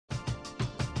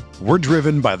We're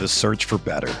driven by the search for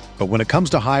better. But when it comes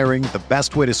to hiring, the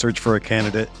best way to search for a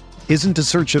candidate isn't to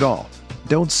search at all.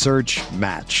 Don't search,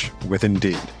 match with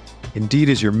Indeed. Indeed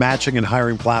is your matching and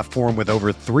hiring platform with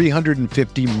over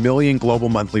 350 million global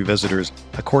monthly visitors,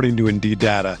 according to Indeed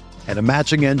data, and a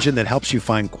matching engine that helps you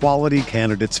find quality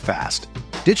candidates fast.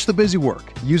 Ditch the busy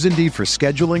work. Use Indeed for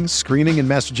scheduling, screening, and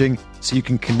messaging so you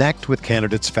can connect with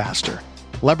candidates faster.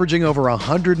 Leveraging over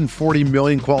 140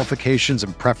 million qualifications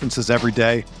and preferences every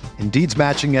day, Indeed's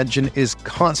matching engine is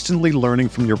constantly learning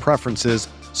from your preferences,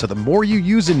 so the more you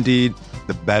use Indeed,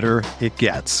 the better it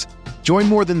gets. Join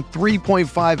more than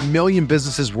 3.5 million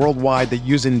businesses worldwide that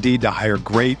use Indeed to hire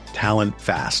great talent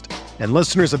fast. And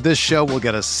listeners of this show will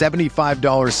get a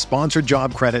 $75 sponsored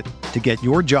job credit to get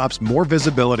your jobs more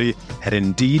visibility at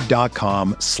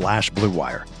Indeed.com/Blue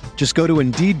Wire. Just go to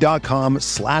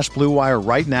Indeed.com/Blue Wire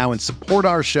right now and support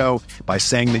our show by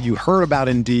saying that you heard about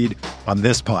Indeed on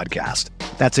this podcast.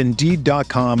 That's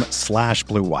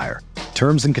Indeed.com/Blue Wire.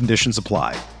 Terms and conditions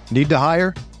apply. Need to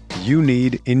hire? You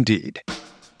need Indeed.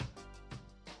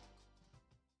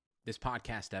 This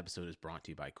podcast episode is brought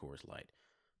to you by Coors Light.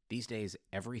 These days,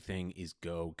 everything is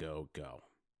go, go, go.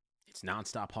 It's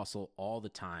nonstop hustle all the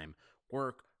time.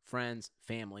 Work, friends,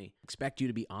 family, expect you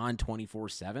to be on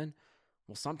 24/7.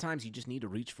 Well, sometimes you just need to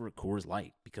reach for a Coors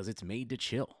Light because it's made to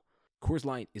chill. Coors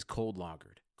Light is cold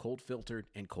lagered, cold filtered,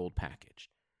 and cold packaged.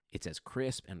 It's as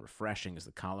crisp and refreshing as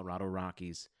the Colorado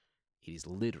Rockies. It is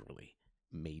literally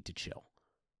made to chill.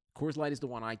 Coors Light is the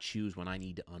one I choose when I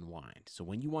need to unwind. So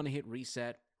when you want to hit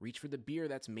reset, reach for the beer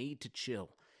that's made to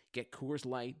chill. Get Coors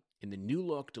Light in the new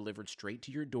look delivered straight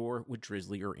to your door with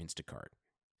Drizzly or Instacart.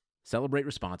 Celebrate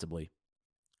responsibly.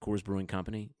 Coors Brewing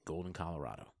Company, Golden,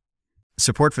 Colorado.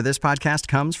 Support for this podcast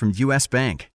comes from U.S.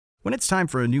 Bank. When it's time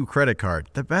for a new credit card,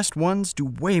 the best ones do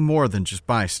way more than just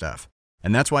buy stuff.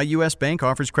 And that's why U.S. Bank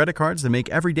offers credit cards that make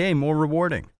every day more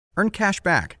rewarding. Earn cash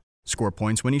back, score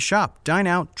points when you shop, dine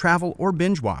out, travel, or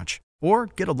binge watch, or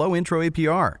get a low intro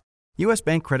APR. U.S.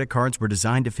 Bank credit cards were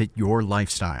designed to fit your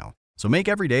lifestyle. So make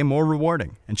every day more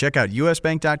rewarding and check out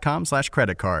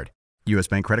usbank.com/credit card. U.S.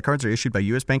 Bank credit cards are issued by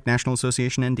U.S. Bank National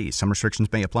Association ND. Some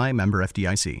restrictions may apply. Member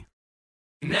FDIC.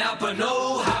 Napa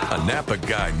know-how. A Napa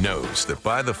guy knows that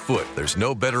by the foot, there's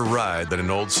no better ride than an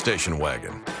old station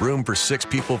wagon. Room for 6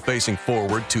 people facing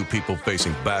forward, 2 people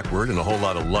facing backward, and a whole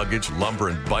lot of luggage, lumber,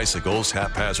 and bicycles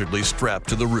haphazardly strapped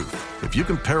to the roof. If you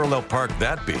can parallel park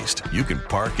that beast, you can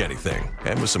park anything.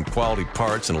 And with some quality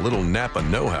parts and a little Napa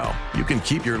know-how, you can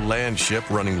keep your land ship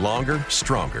running longer,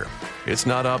 stronger. It's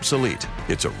not obsolete.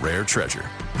 It's a rare treasure.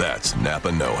 That's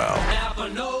Napa know-how. Napa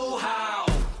know-how.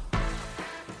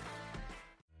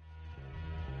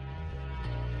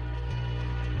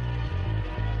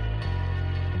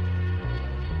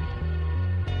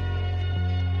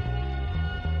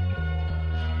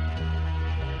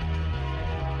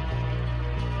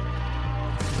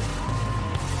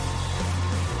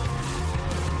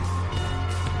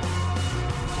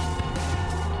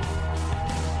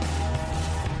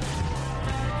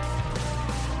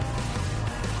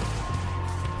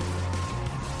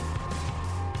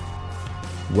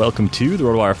 Welcome to the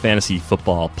RotoWire Fantasy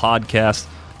Football Podcast,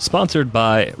 sponsored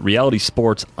by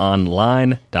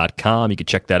RealitySportsOnline.com. You can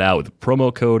check that out with the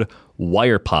promo code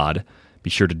WIREPOD. Be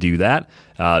sure to do that.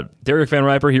 Derek Van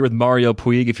Riper here with Mario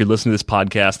Puig. If you're listening to this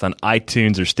podcast on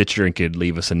iTunes or Stitcher and could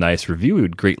leave us a nice review, we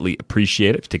would greatly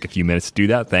appreciate it. Take a few minutes to do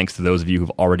that. Thanks to those of you who've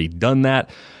already done that.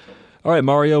 All right,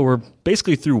 Mario, we're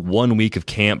basically through 1 week of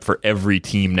camp for every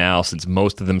team now, since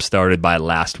most of them started by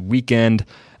last weekend.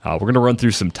 We're going to run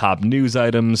through some top news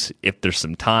items. If there's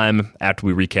some time after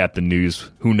we recap the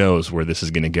news, who knows where this is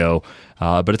going to go.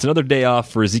 But it's another day off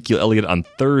for Ezekiel Elliott on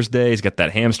Thursday. He's got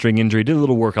that hamstring injury. Did a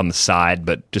little work on the side,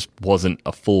 but just wasn't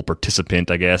a full participant,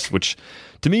 I guess, which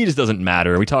to me just doesn't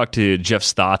matter. We talked to Jeff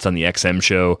Stotts on the XM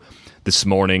show this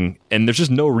morning, and there's just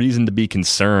no reason to be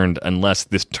concerned unless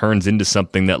this turns into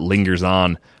something that lingers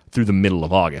on through the middle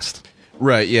of August.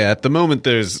 Right, yeah. At the moment,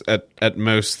 there's at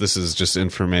most this is just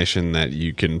information that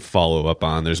you can follow up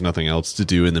on. There's nothing else to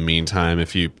do in the meantime.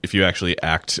 If you actually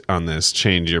act on this,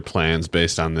 change your plans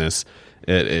based on this,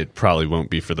 it probably won't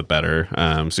be for the better.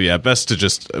 So yeah, best to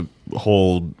just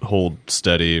hold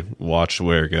steady, watch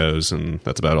where it goes, and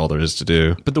that's about all there is to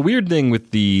do. But the weird thing with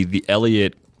the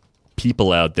Elliott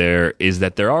people out there is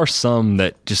that there are some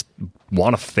that just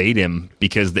want to fade him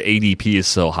because the ADP is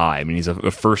so high. I mean, he's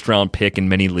a first-round pick in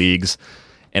many leagues,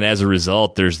 and as a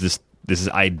result, there's this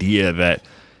idea that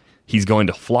he's going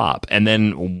to flop. And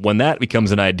then when that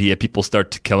becomes an idea, people start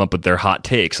to come up with their hot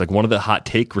takes. Like one of the hot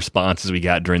take responses we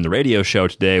got during the radio show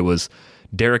today was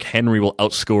Derrick Henry will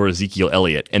outscore Ezekiel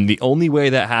Elliott. And the only way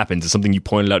that happens is something you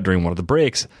pointed out during one of the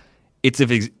breaks. It's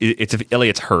if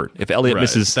Elliott's hurt. If Elliott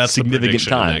misses that's significant the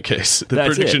time. in that case. The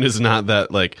That's prediction it. is not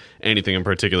that like anything in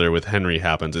particular with Henry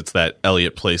happens. It's that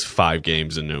Elliott plays 5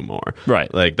 games and no more.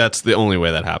 Right. Like that's the only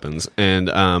way that happens.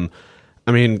 And I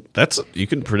mean, you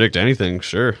can predict anything,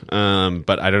 sure.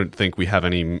 But I don't think we have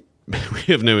any. We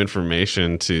have no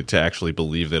information to actually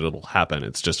believe that it'll happen.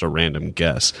 It's just a random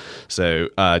guess. So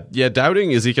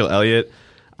doubting Ezekiel Elliott.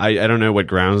 I don't know what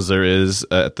grounds there is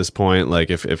at this point.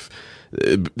 Like if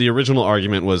the original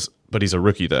argument was, but he's a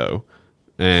rookie though.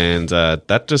 And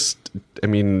that just, I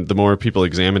mean, the more people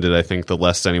examined it, I think the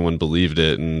less anyone believed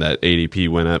it. And that ADP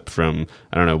went up from,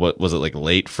 I don't know, what was it, like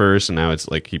late first? And now it's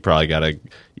like you probably got to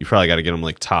get him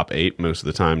like top 8 most of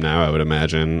the time now, I would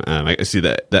imagine. I see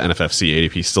that the NFFC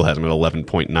ADP still has him at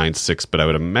 11.96, but I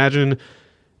would imagine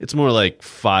it's more like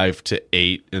 5 to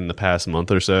 8 in the past month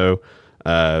or so.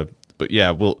 But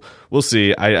yeah, we'll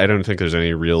see. I don't think there's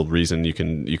any real reason you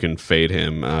can fade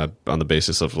him on the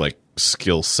basis of like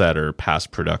skill set or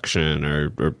past production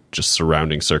or just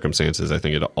surrounding circumstances. I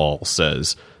think it all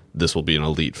says this will be an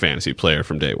elite fantasy player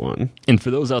from day one. And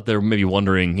for those out there maybe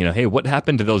wondering, hey, what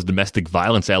happened to those domestic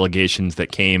violence allegations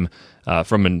that came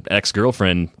from an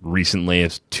ex-girlfriend recently?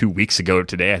 It's 2 weeks ago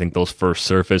today. I think those first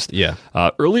surfaced. Yeah.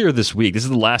 Earlier this week, this is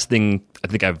the last thing I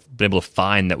think I've been able to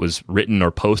find that was written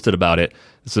or posted about it.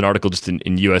 It's an article just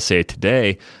in USA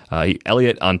Today.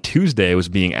 Elliott on Tuesday was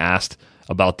being asked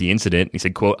about the incident. He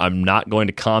said, quote, "I'm not going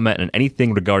to comment on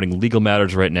anything regarding legal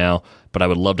matters right now, but I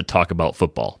would love to talk about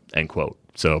football," end quote.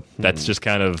 So that's just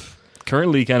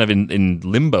currently in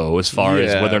limbo as far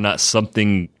as whether or not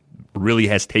something really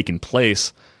has taken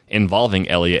place involving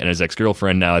Elliott and his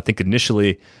ex-girlfriend. Now, I think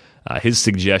initially his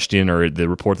suggestion or the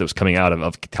report that was coming out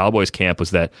of Cowboys camp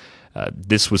was that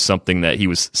this was something that he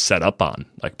was set up on.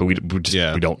 But we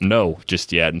don't know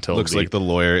just yet until looks like the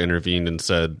lawyer intervened and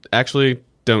said, actually,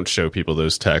 don't show people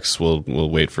those texts. We'll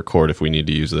wait for court if we need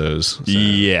to use those. So,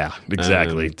 yeah,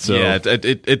 exactly.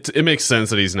 It makes sense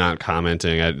that he's not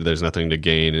commenting. There's nothing to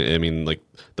gain. I mean, like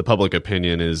the public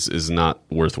opinion is not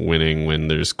worth winning when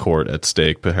there's court at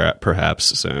stake,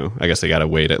 perhaps. So I guess they got to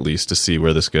wait at least to see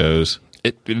where this goes.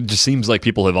 It just seems like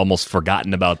people have almost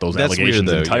forgotten about those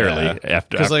allegations entirely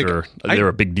after they were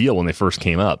a big deal when they first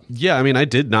came up. Yeah, I mean, I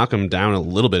did knock him down a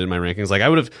little bit in my rankings. Like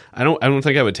I don't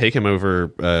think I would take him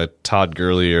over Todd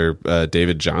Gurley or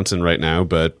David Johnson right now,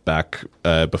 but back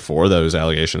before those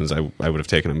allegations, I would have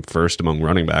taken him first among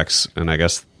running backs, and I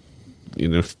guess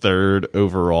third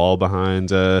overall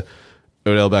behind Odell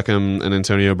Beckham and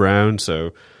Antonio Brown.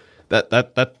 So.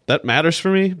 That matters for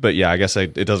me, but yeah, I guess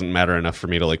it doesn't matter enough for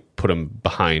me to like put him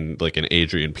behind like an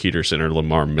Adrian Peterson or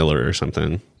Lamar Miller or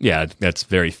something. Yeah, that's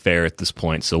very fair at this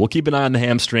point. So we'll keep an eye on the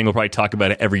hamstring. We'll probably talk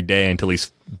about it every day until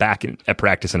he's back at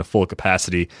practice in a full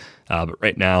capacity. But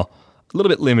right now, a little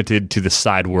bit limited to the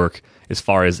side work as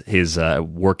far as his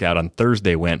workout on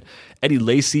Thursday went. Eddie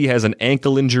Lacy has an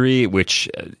ankle injury, which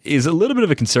is a little bit of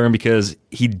a concern because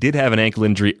he did have an ankle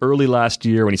injury early last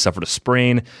year when he suffered a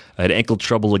sprain. Had ankle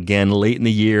trouble again late in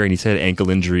the year, and he's had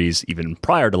ankle injuries even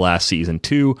prior to last season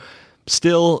too.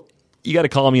 Still, you got to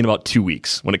call me in about 2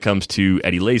 weeks when it comes to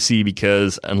Eddie Lacy,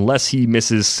 because unless he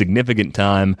misses significant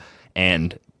time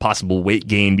and possible weight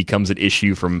gain becomes an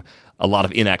issue from a lot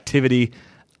of inactivity,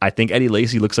 I think Eddie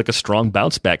Lacy looks like a strong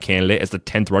bounce-back candidate as the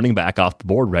 10th running back off the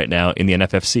board right now in the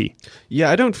NFFC. Yeah,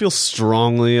 I don't feel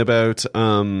strongly about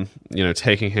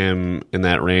taking him in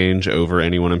that range over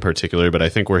anyone in particular, but I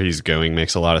think where he's going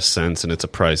makes a lot of sense, and it's a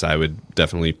price I would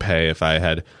definitely pay if I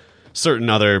had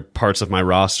certain other parts of my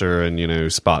roster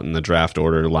and spot in the draft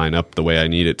order line up the way I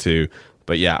need it to.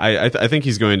 But yeah, I think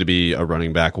he's going to be a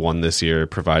running back one this year,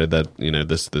 provided that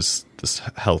this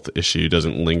health issue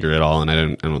doesn't linger at all, and I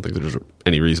don't think there's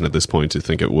any reason at this point to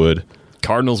think it would.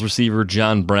 Cardinals receiver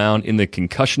John Brown in the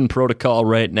concussion protocol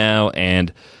right now,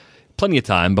 and plenty of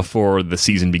time before the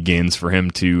season begins for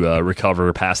him to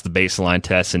recover past the baseline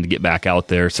tests and to get back out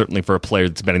there. Certainly for a player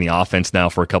that's been in the offense now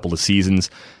for a couple of seasons,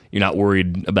 you're not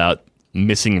worried about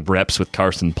missing reps with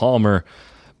Carson Palmer.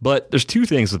 But there's two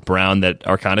things with Brown that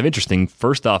are kind of interesting.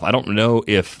 First off, I don't know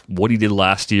if what he did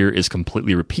last year is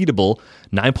completely repeatable.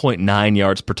 9.9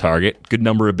 yards per target, good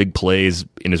number of big plays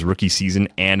in his rookie season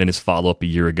and in his follow-up a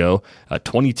year ago.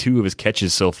 22 of his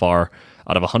catches so far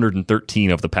out of 113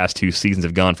 of the past 2 seasons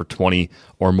have gone for 20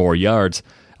 or more yards.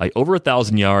 Over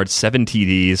 1,000 yards, 7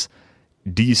 TDs.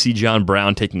 Do you see John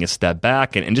Brown taking a step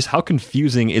back? And just how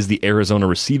confusing is the Arizona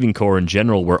receiving core in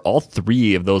general, where all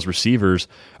 3 of those receivers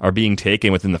are being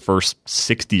taken within the first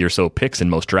 60 or so picks in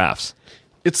most drafts?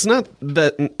 It's not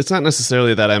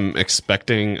necessarily that I'm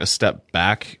expecting a step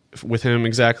back with him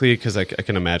exactly, because I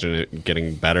can imagine it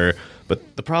getting better.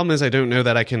 But the problem is I don't know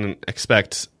that I can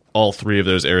expect all three of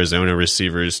those Arizona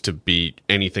receivers to be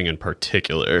anything in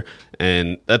particular,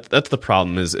 and that's the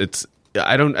problem. Is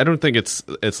I don't think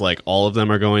it's like all of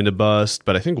them are going to bust,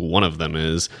 but I think one of them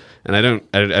is, and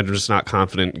I'm just not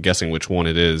confident guessing which one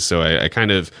it is. So I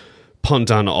kind of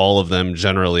punt on all of them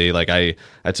generally. Like I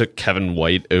took Kevin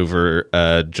White over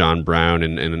John Brown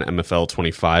in an MFL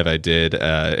 25 I did,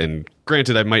 and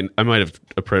granted I might have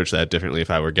approached that differently if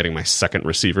I were getting my second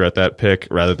receiver at that pick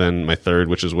rather than my third,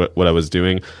 which is what I was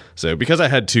doing. So because I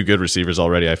had two good receivers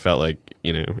already, I felt like,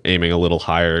 aiming a little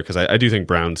higher, because I do think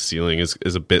Brown's ceiling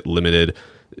is a bit limited,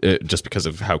 just because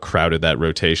of how crowded that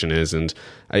rotation is. And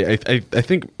I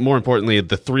think more importantly,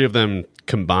 the three of them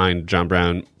combined, John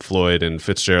Brown, Floyd, and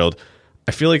Fitzgerald,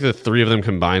 I feel like the three of them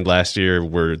combined last year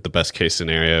were the best case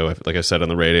scenario. Like I said on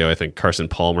the radio, I think Carson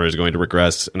Palmer is going to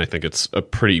regress, and I think it's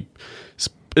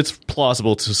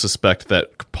plausible to suspect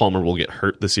that Palmer will get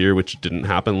hurt this year, which didn't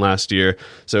happen last year.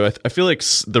 So I feel like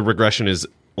the regression is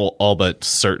all but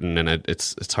certain, and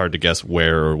it's hard to guess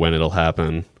where or when it'll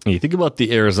happen. You think about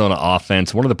the Arizona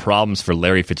offense, one of the problems for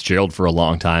Larry Fitzgerald for a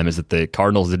long time is that the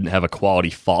Cardinals didn't have a quality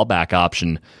fallback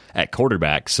option at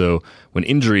quarterback. So when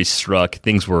injuries struck,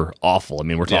 things were awful. I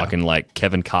mean, we're talking like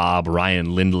Kevin Cobb,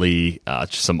 Ryan Lindley,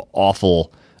 just some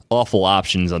awful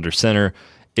options under center.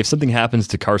 If something happens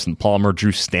to Carson Palmer,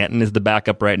 Drew Stanton is the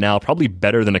backup right now. Probably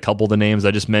better than a couple of the names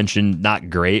I just mentioned. Not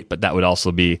great, but that would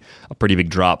also be a pretty big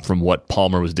drop from what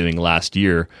Palmer was doing last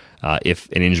year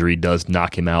if an injury does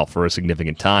knock him out for a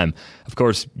significant time. Of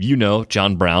course,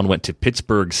 John Brown went to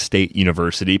Pittsburgh State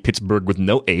University. Pittsburgh with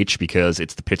no H because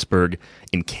it's the Pittsburgh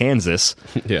in Kansas.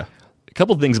 Yeah. A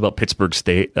couple of things about Pittsburgh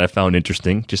State that I found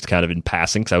interesting, just kind of in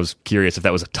passing, because I was curious if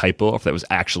that was a typo or if that was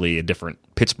actually a different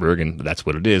Pittsburgh, and that's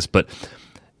what it is. But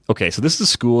okay, so this is a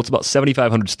school. It's about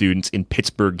 7,500 students in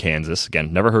Pittsburgh, Kansas.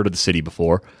 Again, never heard of the city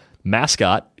before.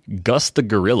 Mascot, Gus the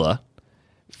Gorilla.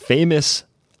 Famous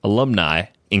alumni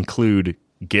include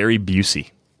Gary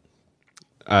Busey.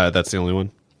 That's the only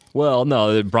one? Well,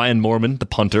 no, Brian Moorman, the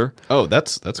punter. Oh,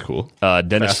 that's cool.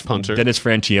 Dennis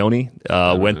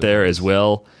Franchione went there as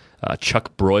well.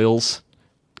 Chuck Broyles,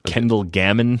 Kendall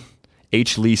Gammon,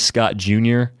 H. Lee Scott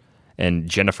Jr., and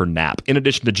Jennifer Knapp, in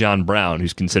addition to John Brown,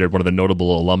 who's considered one of the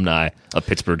notable alumni of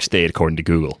Pittsburgh State, according to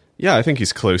Google. Yeah, I think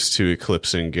he's close to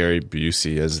eclipsing Gary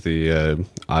Busey as the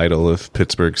idol of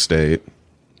Pittsburgh State.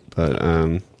 But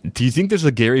do you think there's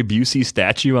a Gary Busey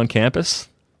statue on campus?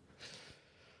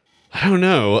 I don't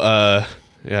know. I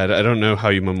don't know how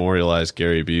you memorialize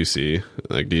Gary Busey.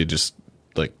 Like, do you just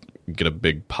like get a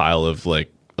big pile of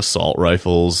like assault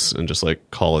rifles and just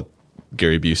like call it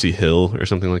Gary Busey Hill or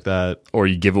something like that? Or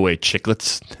you give away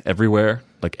chiclets everywhere.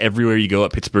 Like everywhere you go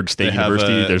at Pittsburgh State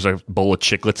University, there's a bowl of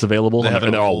chiclets available,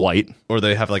 and they're all white. Or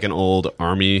they have like an old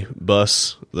army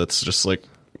bus that's just like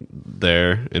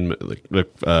there in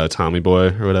like Tommy Boy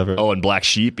or whatever. Oh, and Black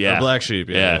Sheep, yeah. Black Sheep,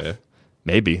 yeah.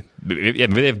 Maybe. Yeah,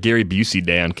 maybe they have Gary Busey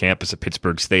Day on campus at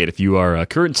Pittsburgh State. If you are a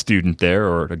current student there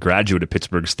or a graduate of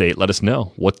Pittsburgh State, let us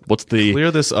know. What's the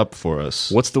clear this up for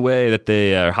us? What's the way that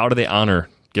they? How do they honor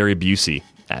Gary Busey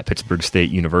at Pittsburgh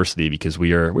State University? Because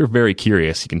we're very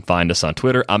curious. You can find us on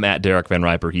Twitter. I'm at Derek Van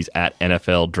Riper. He's at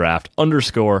NFL Draft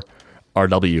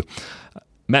 _RW.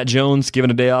 Matt Jones given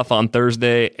a day off on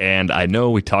Thursday, and I know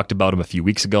we talked about him a few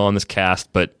weeks ago on this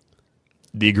cast, but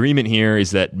the agreement here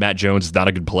is that Matt Jones is not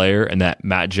a good player and that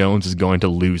Matt Jones is going to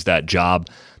lose that job.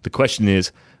 The question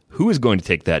is, who is going to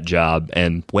take that job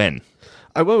and when?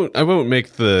 I won't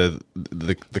make the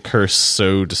curse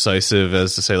so decisive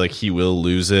as to say like he will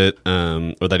lose it,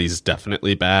 or that he's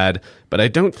definitely bad. But I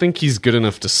don't think he's good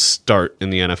enough to start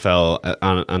in the NFL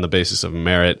on the basis of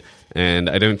merit, and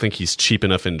I don't think he's cheap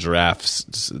enough in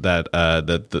drafts that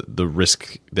the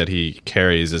risk that he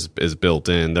carries is built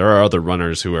in. There are other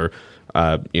runners who are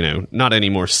not any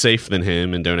more safe than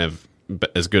him and don't have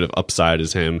as good of upside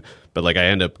as him, but like I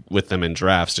end up with them in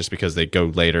drafts just because they go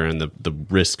later and the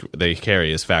risk they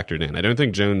carry is factored in. I don't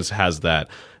think Jones has that,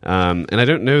 and I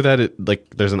don't know that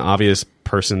there's an obvious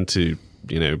person to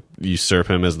usurp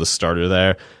him as the starter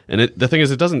there. And the thing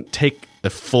is, it doesn't take a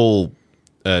full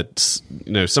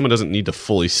someone doesn't need to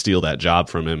fully steal that job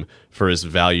from him for his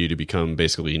value to become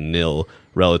basically nil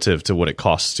relative to what it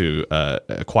costs to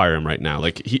acquire him right now.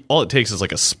 Like all it takes is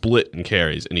like a split in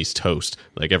carries and he's toast.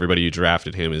 Like everybody who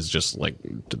drafted him is just like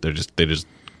they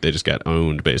just got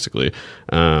owned basically.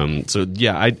 So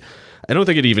yeah, I don't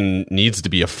think it even needs to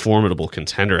be a formidable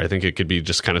contender. I think it could be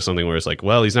just kind of something where it's like,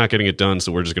 well, he's not getting it done,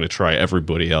 so we're just going to try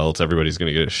everybody else. Everybody's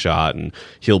going to get a shot, and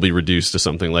he'll be reduced to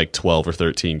something like 12 or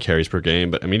 13 carries per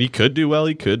game. But, I mean, he could do well.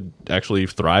 He could actually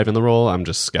thrive in the role. I'm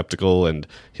just skeptical, and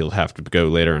he'll have to go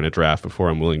later in a draft before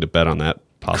I'm willing to bet on that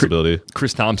possibility.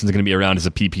 Chris Thompson's going to be around as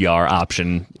a PPR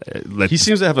option. He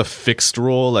seems to have a fixed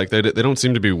role. Like they don't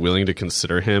seem to be willing to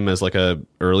consider him as like a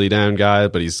early down guy,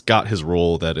 but he's got his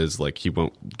role that is like he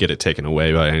won't get it taken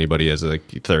away by anybody as a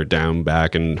third down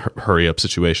back in hurry up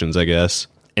situations, I guess.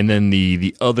 And then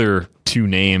the other two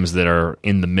names that are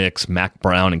in the mix, Mac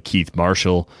Brown and Keith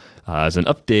Marshall, as an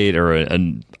update or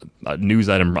a news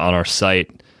item on our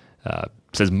site,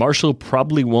 says Marshall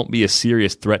probably won't be a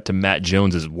serious threat to Matt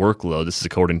Jones's workload. This is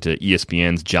according to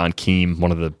ESPN's John Keem,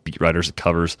 one of the beat writers that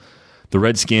covers the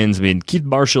Redskins. I mean, Keith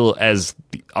Marshall, as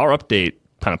our update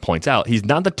kind of points out, he's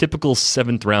not the typical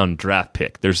 7th-round draft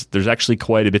pick. There's actually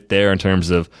quite a bit there in terms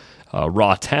of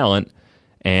raw talent,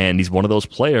 and he's one of those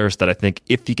players that I think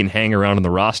if he can hang around on the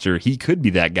roster, he could be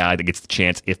that guy that gets the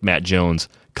chance if Matt Jones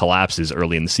collapses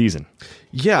early in the season.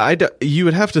 Yeah, you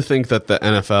would have to think that the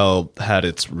NFL had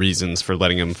its reasons for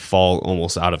letting him fall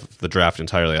almost out of the draft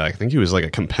entirely. I think he was like a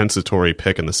compensatory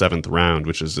pick in the 7th round,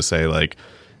 which is to say, like,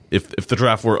 if the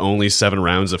draft were only 7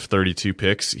 rounds of 32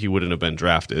 picks, he wouldn't have been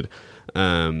drafted.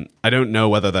 I don't know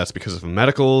whether that's because of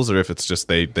medicals or if it's just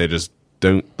they just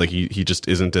don't, like, he just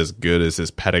isn't as good as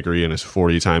his pedigree and his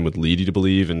 40 time would lead you to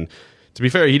believe. And to be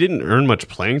fair, he didn't earn much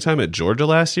playing time at Georgia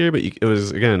last year, but it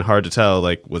was, again, hard to tell.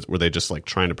 Like, were they just like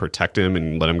trying to protect him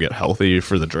and let him get healthy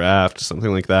for the draft,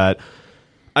 something like that?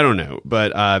 I don't know.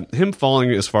 But him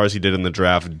falling as far as he did in the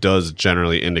draft does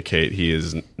generally indicate he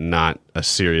is not a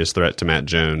serious threat to Matt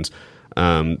Jones.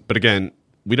 But again,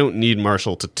 we don't need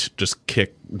Marshall to just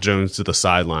kick Jones to the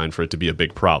sideline for it to be a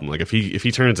big problem. Like, if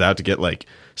he turns out to get like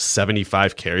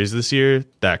 75 carries this year,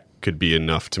 that could be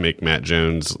enough to make Matt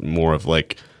Jones more of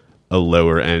like a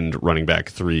lower end running back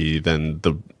 3 than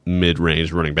the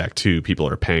mid-range running back 2 people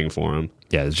are paying for him.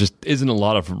 Yeah, there just isn't a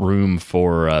lot of room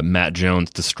for Matt Jones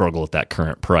to struggle at that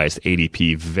current price.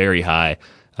 ADP very high,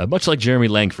 much like Jeremy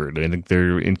Langford. I think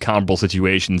they're in comparable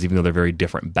situations, even though they're very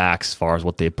different backs as far as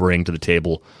what they bring to the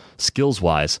table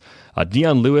skills-wise.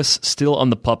 Dion Lewis still on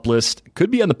the PUP list.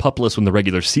 Could be on the PUP list when the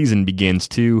regular season begins,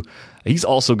 too. He's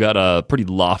also got a pretty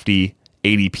lofty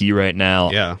ADP right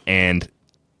now. Yeah. And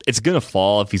it's going to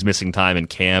fall if he's missing time in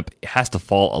camp. It has to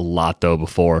fall a lot, though,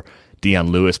 before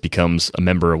Dion Lewis becomes a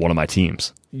member of one of my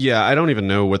teams. Yeah, I don't even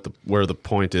know where the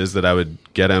point is that I would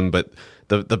get him, but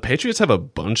the Patriots have a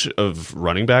bunch of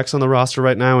running backs on the roster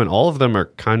right now, and all of them are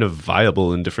kind of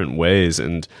viable in different ways,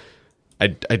 and I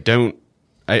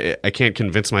can't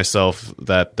convince myself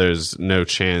that there's no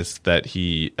chance that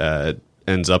he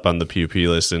ends up on the PUP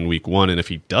list in week 1, and if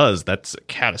he does, that's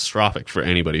catastrophic for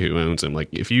anybody who owns him. Like,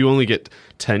 if you only get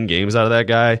 10 games out of that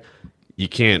guy, you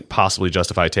can't possibly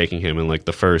justify taking him in like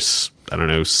the first,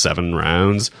 7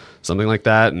 rounds, something like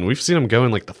that. And we've seen him go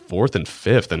in like the 4th and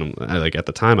 5th, and like at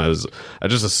the time I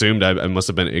just assumed I must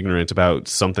have been ignorant about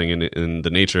something in the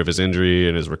nature of his injury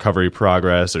and his recovery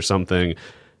progress or something,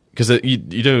 because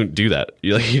you don't do that.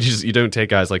 You don't take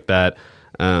guys like that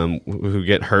who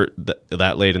get hurt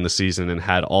that late in the season and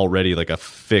had already like a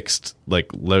fixed like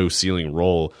low ceiling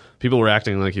role. People were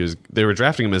acting like they were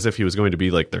drafting him as if he was going to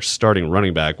be like their starting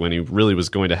running back when he really was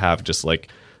going to have just like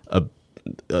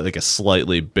a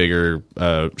slightly bigger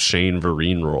Shane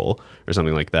Vereen role or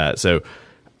something like that. So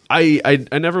I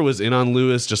never was in on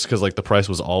Lewis just because like the price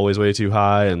was always way too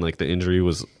high and like the injury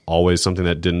was always something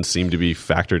that didn't seem to be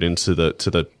factored into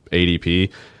the ADP.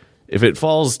 If it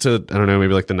falls to,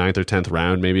 maybe like the 9th or 10th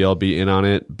round, maybe I'll be in on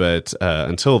it. But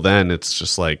until then, it's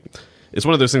just like, it's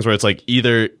one of those things where it's like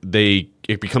either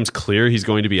it becomes clear he's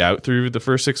going to be out through the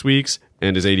first 6 weeks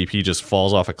and his ADP just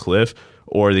falls off a cliff,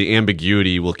 or the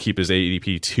ambiguity will keep his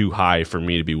ADP too high for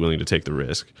me to be willing to take the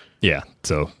risk. Yeah,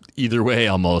 so either way,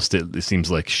 almost, it seems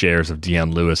like shares of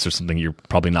Dion Lewis are something you're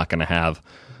probably not going to have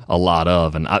a lot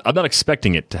of. And I'm not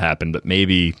expecting it to happen, but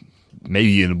maybe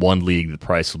in one league the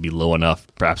price will be low enough,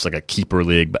 perhaps like a keeper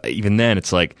league. But even then,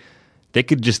 it's like they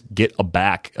could just get a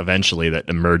back eventually that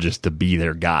emerges to be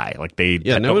their guy. Like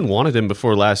no one wanted him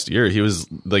before last year. He was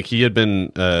like, he had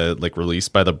been like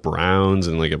released by the Browns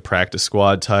and like a practice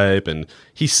squad type, and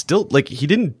he still like he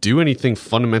didn't do anything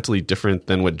fundamentally different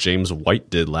than what James White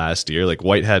did last year. Like,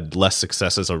 White had less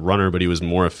success as a runner, but he was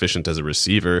more efficient as a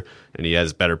receiver, and he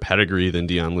has better pedigree than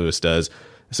Dion Lewis does.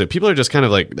 So people are just kind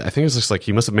of like, I think it's just like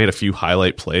he must have made a few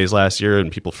highlight plays last year,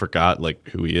 and people forgot like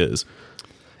who he is.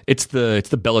 It's the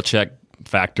Belichick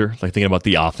factor, like thinking about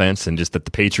the offense and just that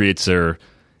the Patriots are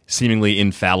seemingly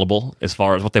infallible as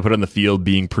far as what they put on the field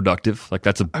being productive. Like,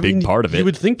 that's a big part of it. You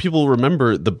would think people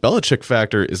remember the Belichick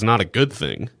factor is not a good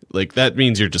thing. Like, that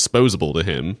means you're disposable to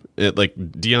him. Like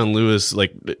Dion Lewis,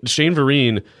 like Shane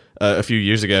Vereen, a few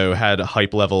years ago had a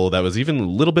hype level that was even a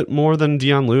little bit more than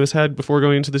Dion Lewis had before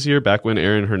going into this year. Back when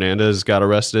Aaron Hernandez got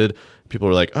arrested, people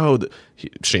were like, "Oh,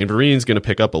 Shane Vereen's going to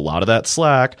pick up a lot of that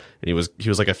slack," and he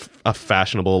was like a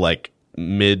fashionable like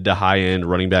mid to high end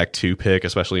running back 2 pick,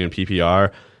 especially in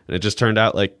PPR. And it just turned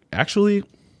out like actually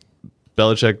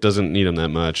Belichick doesn't need him that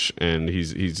much, and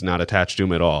he's not attached to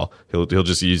him at all. He'll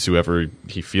just use whoever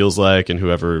he feels like and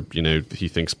whoever he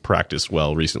thinks practiced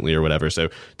well recently or whatever. So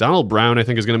Donald Brown, I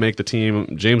think, is going to make the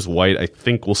team. James White, I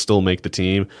think, will still make the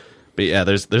team. But yeah,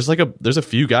 there's a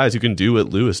few guys who can do what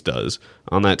Lewis does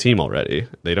on that team already.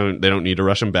 They don't need to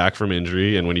rush him back from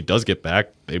injury, and when he does get back,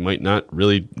 they might not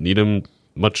really need him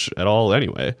much at all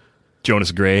anyway.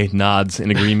 Jonas Gray nods in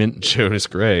agreement. Jonas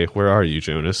Gray, where are you,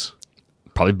 Jonas?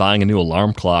 Probably buying a new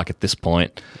alarm clock at this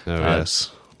point. Oh,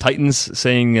 yes. Titans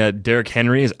saying Derrick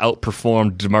Henry has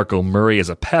outperformed DeMarco Murray as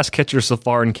a pass catcher so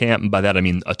far in camp. And by that, I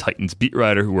mean a Titans beat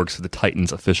writer who works for the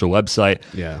Titans official website,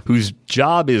 whose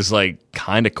job is like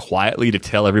kind of quietly to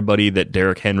tell everybody that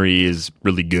Derrick Henry is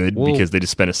really good because they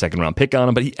just spent a second-round pick on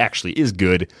him, but he actually is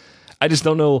good. I just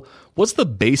don't know, what's the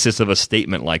basis of a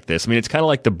statement like this? I mean, it's kind of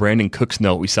like the Brandon Cooks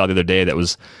note we saw the other day that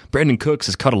was, Brandon Cooks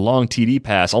has caught a long TD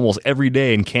pass almost every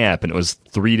day in camp, and it was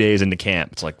 3 days into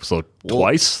camp. It's like, so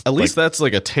twice? At least that's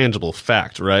like a tangible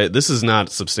fact, right? This is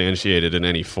not substantiated in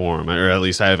any form, or at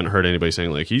least I haven't heard anybody saying,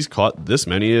 like, he's caught this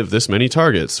many of this many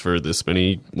targets for this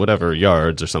many, whatever,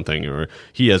 yards or something, or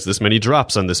he has this many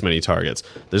drops on this many targets.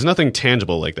 There's nothing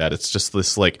tangible like that. It's just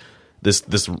this, like,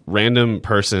 this random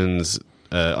person's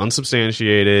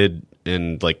unsubstantiated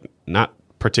and like not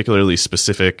particularly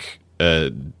specific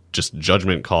just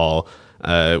judgment call,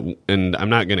 and I'm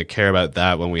not going to care about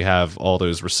that when we have all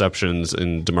those receptions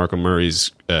in DeMarco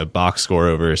Murray's box score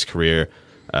over his career.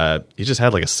 He just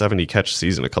had like a 70 catch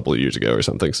season a couple of years ago or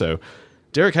something. So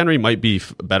Derrick Henry might be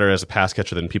better as a pass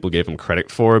catcher than people gave him credit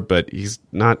for, but he's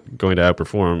not going to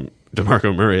outperform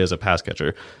DeMarco Murray as a pass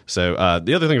catcher. So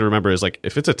the other thing to remember is, like,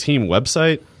 if it's a team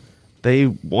website, they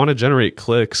want to generate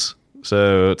clicks.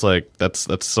 So it's like that's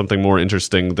something more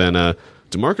interesting than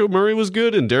DeMarco Murray was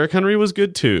good and Derrick Henry was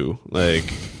good too. Like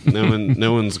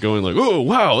no one's going like, oh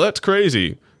wow, that's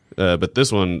crazy. But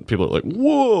this one, people are like,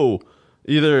 whoa.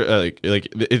 Either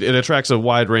it attracts a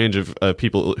wide range of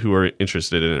people who are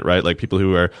interested in it, right? Like people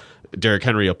who are Derrick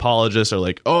Henry apologists are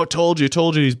like, oh, told you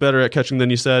he's better at catching than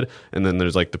you said. And then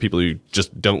there's like the people who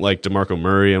just don't like DeMarco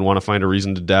Murray and want to find a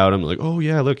reason to doubt him. Like, oh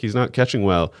yeah, look, he's not catching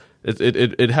well.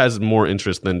 It has more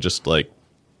interest than just like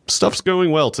stuff's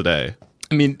going well today.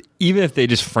 I mean, even if they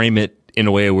just frame it in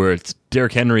a way where it's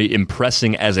Derrick Henry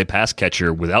impressing as a pass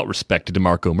catcher without respect to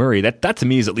DeMarco Murray, that to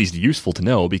me is at least useful to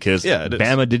know, because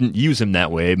Bama didn't use him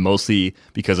that way, mostly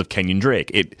because of Kenyon Drake.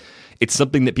 It's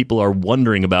something that people are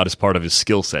wondering about as part of his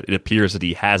skill set. It appears that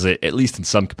he has it, at least in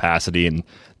some capacity, and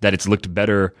that he's looked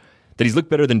better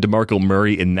than DeMarco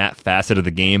Murray in that facet of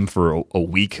the game for a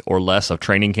week or less of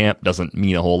training camp doesn't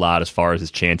mean a whole lot as far as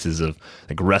his chances of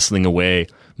like wrestling away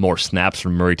more snaps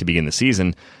from Murray to begin the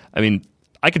season. I mean,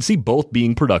 I could see both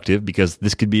being productive because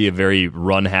this could be a very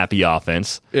run-happy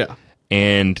offense. Yeah.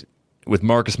 And with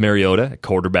Marcus Mariota at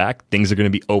quarterback, things are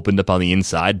going to be opened up on the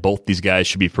inside. Both these guys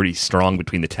should be pretty strong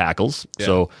between the tackles. Yeah.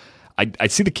 So I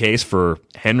see the case for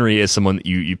Henry as someone that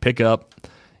you pick up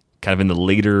kind of in the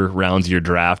later rounds of your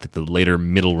draft, at the later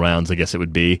middle rounds, I guess it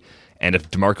would be. And if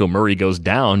DeMarco Murray goes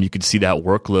down, you could see that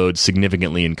workload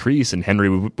significantly increase, and Henry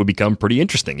would become pretty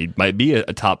interesting. He might be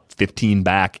a top 15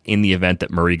 back in the event that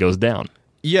Murray goes down.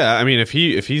 Yeah, I mean, if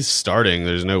he's starting,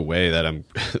 there's no way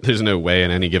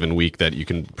in any given week that you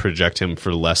can project him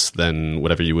for less than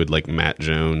whatever you would like Matt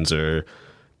Jones, or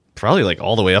probably like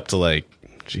all the way up to like,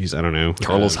 geez, I don't know,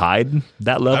 Carlos Hyde,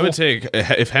 that level. I would take,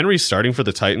 if Henry's starting for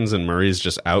the Titans and Murray's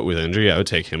just out with injury, I would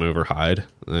take him over Hyde.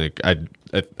 Like I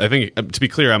think, to be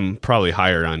clear, I'm probably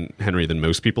higher on Henry than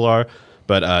most people are.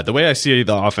 But the way I see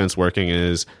the offense working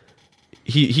is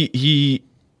he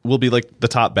will be like the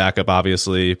top backup,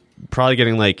 obviously, probably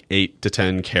getting like 8 to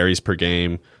 10 carries per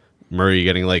game. Murray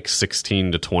getting like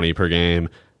 16 to 20 per game.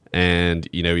 And,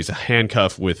 you know, he's a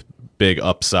handcuff with big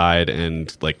upside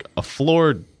and like a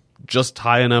floor just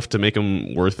high enough to make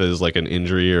him worth as like an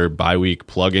injury or bye week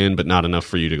plug-in, but not enough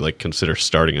for you to like consider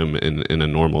starting him in a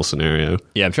normal scenario.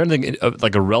 Yeah, I'm trying to think of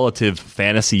like a relative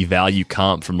fantasy value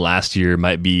comp from last year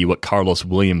might be what Carlos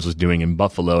Williams was doing in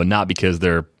Buffalo, and not because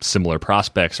they're similar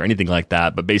prospects or anything like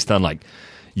that, but based on like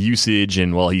usage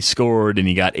and, well, he scored and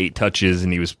he got 8 touches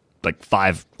and he was like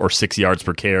 5 or 6 yards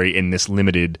per carry in this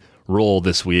limited role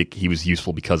this week. He was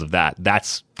useful because of that.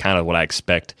 That's kind of what I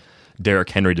expect Derrick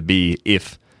Henry to be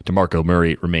if DeMarco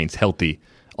Murray remains healthy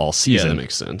all season. Yeah, that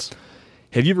makes sense.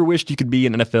 Have you ever wished you could be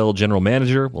an NFL general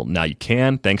manager? Well, now you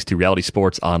can, thanks to Reality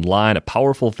Sports Online, a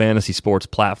powerful fantasy sports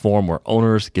platform where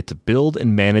owners get to build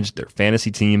and manage their fantasy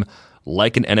team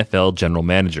like an NFL general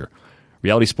manager.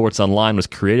 Reality Sports Online was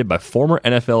created by former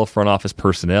NFL front office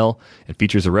personnel and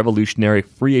features a revolutionary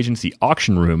free agency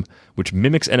auction room which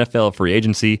mimics NFL free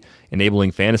agency,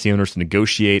 enabling fantasy owners to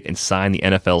negotiate and sign the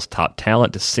NFL's top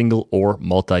talent to single or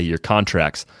multi-year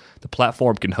contracts. The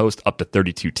platform can host up to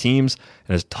 32 teams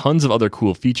and has tons of other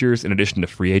cool features in addition to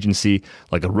free agency,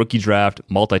 like a rookie draft,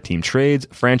 multi-team trades,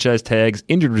 franchise tags,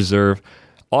 injured reserve,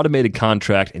 automated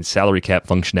contract and salary cap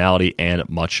functionality, and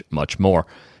much, much more.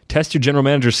 Test your general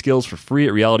manager skills for free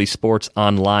at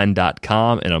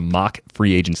realitysportsonline.com in a mock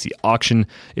free agency auction.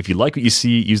 If you like what you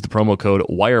see, use the promo code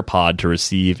WIREPOD to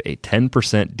receive a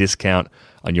 10% discount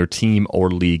on your team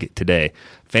or league today.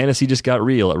 Fantasy just got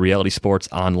real at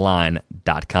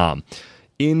realitysportsonline.com.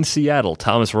 In Seattle,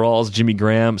 Thomas Rawls, Jimmy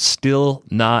Graham still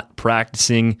not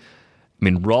practicing. I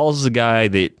mean, Rawls is a guy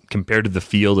that, compared to the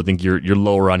field, I think you're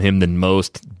lower on him than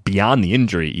most, beyond the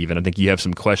injury even. I think you have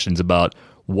some questions about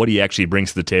what he actually brings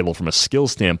to the table from a skill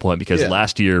standpoint, because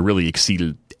last year really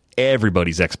exceeded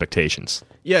everybody's expectations.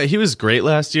 Yeah, he was great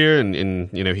last year, and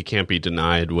you know, he can't be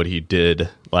denied what he did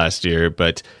last year,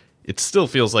 but it still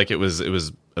feels like it was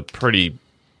a pretty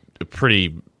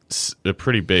big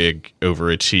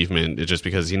overachievement, just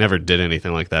because he never did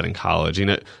anything like that in college. You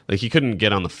know, like, he couldn't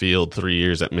get on the field 3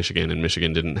 years at Michigan, and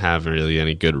Michigan didn't have really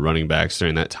any good running backs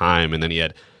during that time. And then he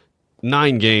had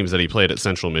 9 games that he played at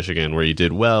Central Michigan where he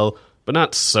did well, but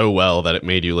not so well that it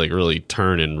made you like really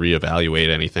turn and reevaluate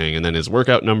anything. And then his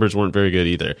workout numbers weren't very good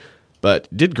either, but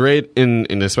did great in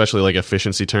especially like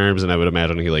efficiency terms. And I would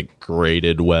imagine he like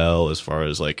graded well as far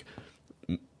as like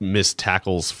missed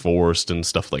tackles forced and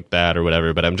stuff like that or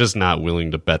whatever. But I'm just not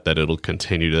willing to bet that it'll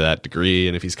continue to that degree.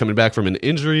 And if he's coming back from an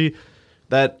injury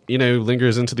that, you know,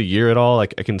 lingers into the year at all,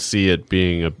 like, I can see it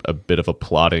being a bit of a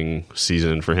plodding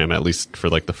season for him, at least for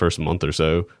like the first month or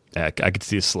so. I could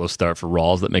see a slow start for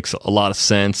Rawls. That makes a lot of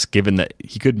sense, given that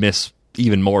he could miss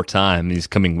even more time these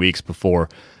coming weeks before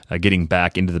getting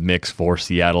back into the mix for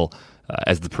Seattle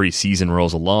as the preseason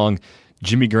rolls along.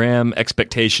 Jimmy Graham,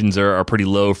 expectations are pretty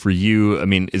low for you. I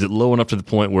mean, is it low enough to the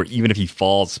point where even if he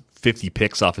falls 50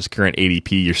 picks off his current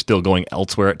ADP, you're still going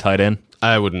elsewhere at tight end?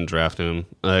 I wouldn't draft him.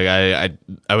 Like, I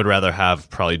would rather have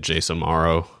probably Jason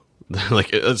Morrow.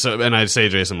 Like, so, and I'd say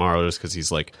Jason Morrow just because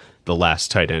he's like the last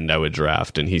tight end I would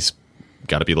draft, and he's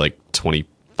got to be like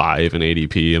 25 in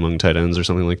ADP among tight ends or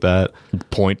something like that.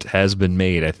 Point has been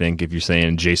made, I think, if you're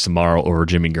saying Jason Morrow over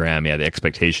Jimmy Graham. Yeah, the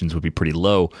expectations would be pretty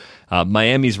low.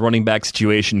 Miami's running back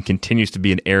situation continues to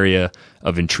be an area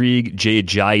of intrigue. Jay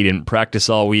Ajayi didn't practice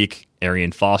all week.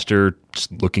 Arian Foster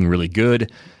just looking really good.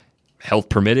 Health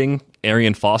permitting,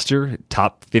 Arian Foster,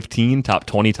 top 15, top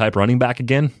 20 type running back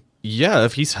again? Yeah,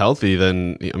 if he's healthy,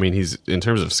 then, I mean, he's, in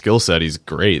terms of skill set, he's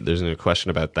great. There's no question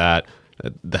about that.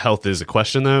 The health is a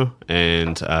question, though,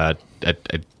 and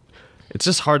it's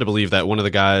just hard to believe that one of the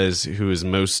guys who is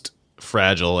most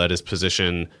fragile at his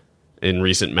position in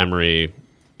recent memory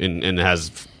and has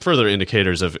further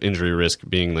indicators of injury risk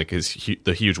being like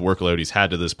the huge workload he's had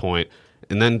to this point,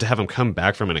 and then to have him come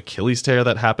back from an Achilles tear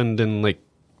that happened in, like,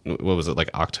 what was it,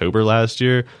 like October last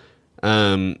year?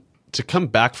 To come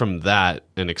back from that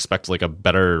and expect like a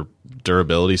better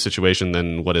durability situation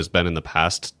than what has been in the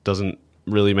past doesn't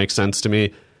really make sense to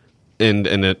me. And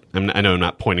I know I'm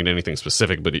not pointing to anything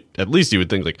specific, but at least you would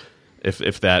think like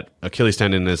if that Achilles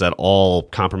tendon is at all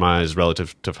compromised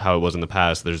relative to how it was in the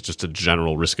past, there's just a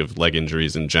general risk of leg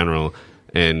injuries in general.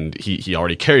 And he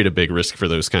already carried a big risk for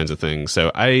those kinds of things.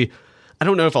 So I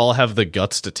don't know if I'll have the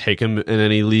guts to take him in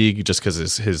any league, just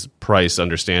because his price,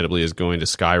 understandably, is going to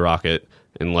skyrocket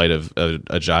in light of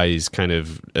Ajayi's kind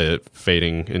of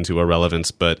fading into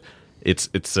irrelevance. But it's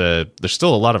there's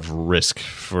still a lot of risk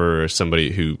for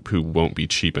somebody who won't be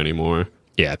cheap anymore.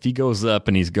 Yeah, if he goes up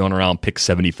and he's going around pick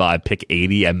 75, pick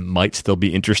 80, I might still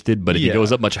be interested. But if he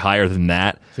goes up much higher than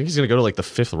that, I think he's going to go to like the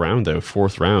 5th round, though,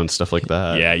 4th round, stuff like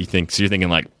that. Yeah, you're thinking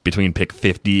like between pick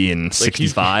 50 and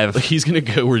 65. He's going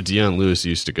to go where Deion Lewis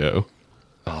used to go.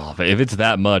 Oh, if it's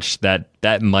that much,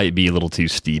 that might be a little too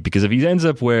steep. Because if he ends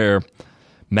up where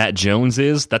Matt Jones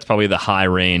is, that's probably the high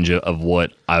range of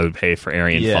what I would pay for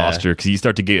Arian Foster, because you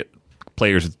start to get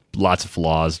players with lots of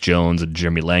flaws, Jones and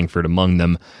Jeremy Langford among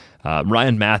them.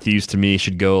 Ryan Matthews, to me,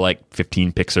 should go like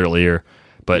 15 picks earlier.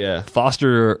 But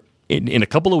Foster, in a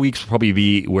couple of weeks, will probably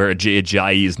be where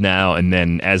Ajayi is now, and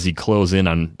then as he close in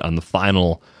on the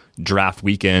final draft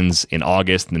weekends in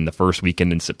August and then the first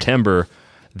weekend in September,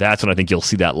 that's when I think you'll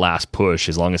see that last push,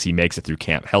 as long as he makes it through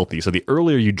camp healthy. So the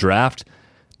earlier you draft,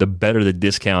 the better the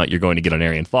discount you're going to get on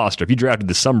Arian Foster. If you drafted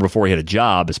this summer before he had a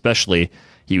job, especially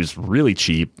he was really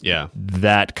cheap,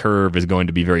 that curve is going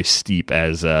to be very steep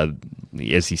as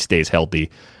he stays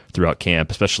healthy throughout camp,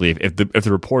 especially if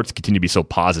the reports continue to be so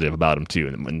positive about him too,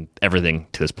 and everything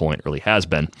to this point really has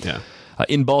been. Yeah.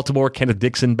 In Baltimore, Kenneth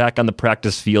Dixon back on the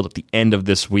practice field at the end of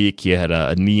this week. He had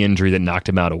a knee injury that knocked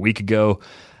him out a week ago.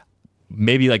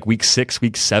 Maybe like week 6,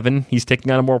 week 7, he's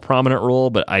taking on a more prominent role,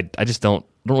 but I just don't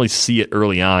really see it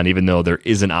early on, even though there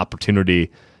is an opportunity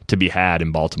to be had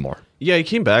in Baltimore. Yeah, he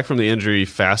came back from the injury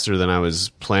faster than I was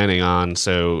planning on.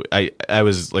 So I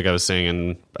was, like I was saying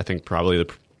in, I think probably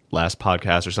the last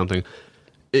podcast or something,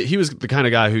 he was the kind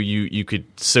of guy who you could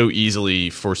so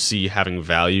easily foresee having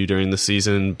value during the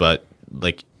season, but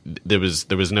like there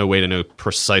was no way to know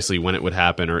precisely when it would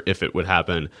happen or if it would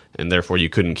happen, and therefore you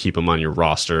couldn't keep him on your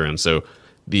roster. And so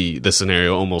the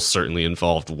scenario almost certainly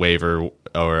involved waiver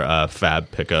or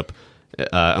fab pickup,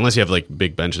 unless you have like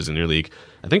big benches in your league.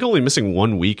 I think only missing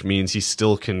 1 week means he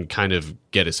still can kind of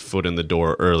get his foot in the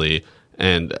door early.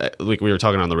 And like we were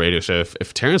talking on the radio show,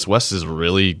 if Terrence West is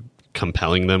really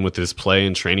compelling them with his play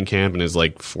in training camp and is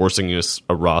like forcing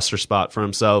a roster spot for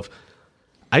himself,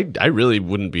 I really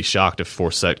wouldn't be shocked if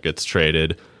Forsett gets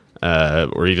traded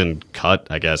or even cut,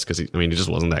 I guess, because he just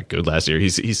wasn't that good last year.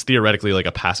 He's theoretically like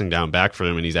a passing down back for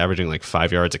them, and he's averaging like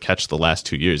 5 yards a catch the last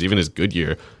 2 years. Even his good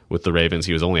year with the Ravens,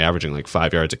 he was only averaging like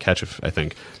 5 yards a catch, I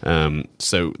think.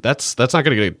 So that's not going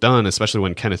to get done, especially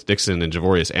when Kenneth Dixon and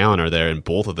Javorius Allen are there, and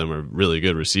both of them are really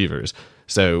good receivers.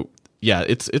 So yeah,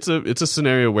 it's a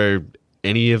scenario where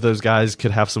any of those guys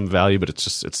could have some value, but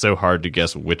it's so hard to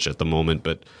guess which at the moment.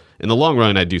 But in the long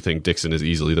run, I do think Dixon is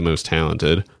easily the most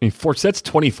talented. Forsett's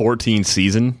 2014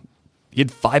 season, he had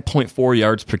 5.4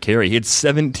 yards per carry. He had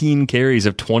 17 carries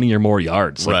of 20 or more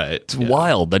yards. Right. It's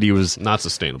wild that he was not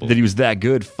sustainable. That he was that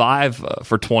good. 5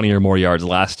 for 20 or more yards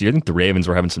last year. I think the Ravens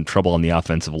were having some trouble on the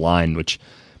offensive line, which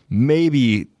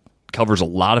maybe covers a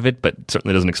lot of it, but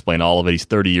certainly doesn't explain all of it. He's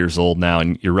 30 years old now,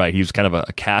 and you're right. He was kind of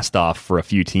a cast-off for a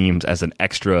few teams as an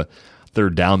extra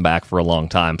third down back for a long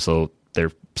time, so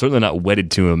they're certainly not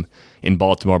wedded to him in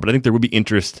Baltimore, but I think there would be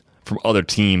interest from other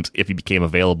teams if he became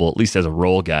available, at least as a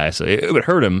role guy. So it would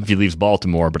hurt him if he leaves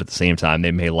Baltimore, but at the same time,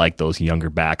 they may like those younger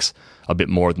backs a bit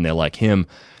more than they like him.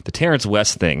 The Terrence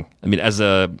West thing, I mean, as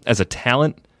a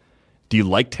talent, do you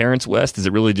like Terrence West? Is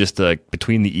it really just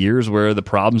between the ears where the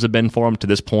problems have been for him to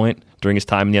this point during his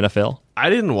time in the NFL? I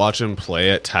didn't watch him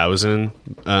play at Towson.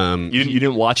 You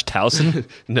didn't watch Towson?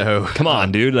 No. Come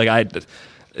on, dude.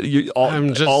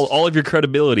 All of your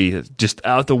credibility just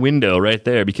out the window right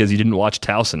there because you didn't watch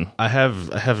Towson. I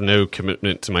have no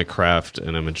commitment to my craft,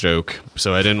 and I'm a joke,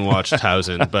 so I didn't watch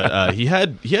Towson. But he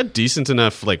had decent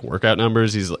enough like workout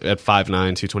numbers. He's at 5'9",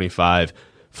 225,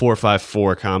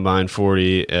 4.54 combine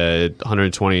 40,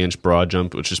 120-inch broad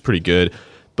jump, which is pretty good.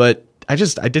 But I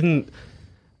don't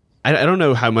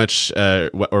know how much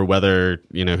or whether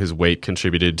his weight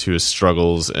contributed to his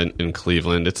struggles in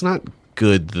Cleveland. It's not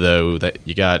good though that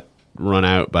you got run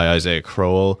out by Isaiah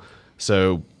Crowell,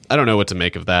 so I don't know what to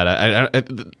make of that. I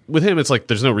with him, it's like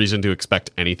there's no reason to expect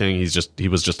anything. He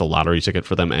was just a lottery ticket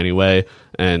for them anyway,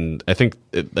 and I think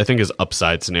his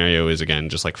upside scenario is again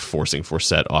just like forcing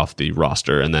Forsett off the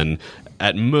roster, and then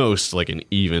at most like an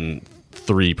even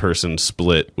 3-person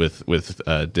split with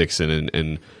Dixon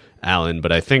and Allen.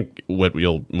 But I think what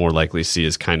you'll more likely see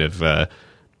is kind of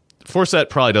Forsett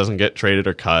probably doesn't get traded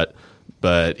or cut,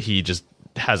 but he just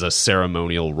has a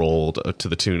ceremonial role to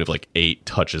the tune of like 8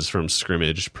 touches from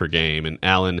scrimmage per game, and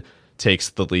Allen takes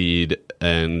the lead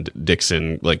and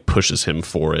Dixon like pushes him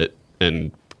for it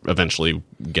and eventually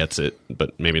gets it,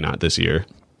 but maybe not this year.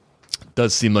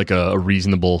 Does seem like a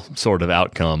reasonable sort of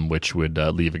outcome, which would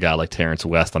leave a guy like Terrence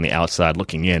West on the outside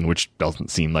looking in, which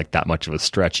doesn't seem like that much of a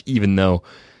stretch, even though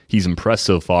he's impressed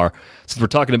so far. Since we're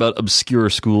talking about obscure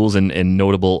schools and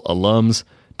notable alums,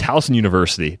 Towson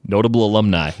University, notable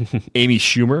alumni, Amy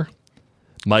Schumer,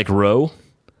 Mike Rowe,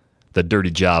 the Dirty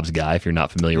Jobs guy, if you're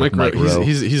not familiar with Mike Rowe.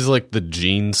 He's like the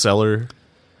gene seller.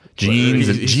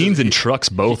 Jeans and trucks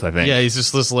both, I think. Yeah, he's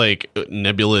just this like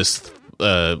nebulous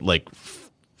like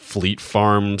Fleet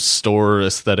Farm store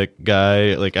aesthetic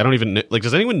guy. Like I don't even know, like,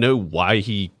 does anyone know why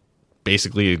he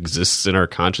basically exists in our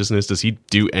consciousness? Does he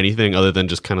do anything other than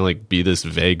just kind of like be this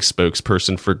vague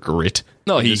spokesperson for grit?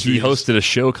 No, he hosted a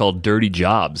show called Dirty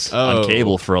Jobs on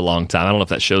cable for a long time. I don't know if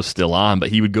that show's still on, but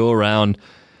he would go around,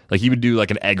 like he would do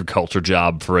like an agriculture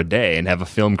job for a day and have a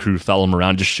film crew follow him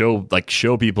around, just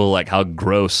show people like how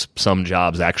gross some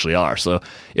jobs actually are. So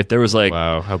if there was like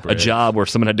a job where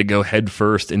someone had to go head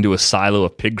first into a silo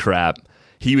of pig crap,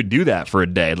 he would do that for a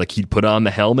day. Like he'd put on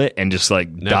the helmet and just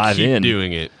like dive in.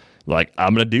 Doing it. like,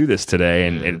 I'm going to do this today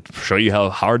and show you how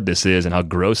hard this is and how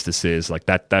gross this is. Like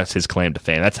that's his claim to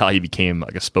fame. That's how he became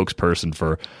like a spokesperson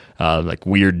for like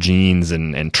weird jeans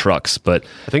and trucks. But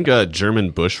I think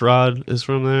German Bushrod is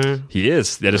from there. he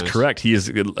is. That is correct. He is.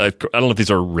 I don't know if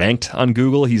these are ranked on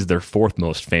Google. He's their fourth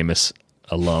most famous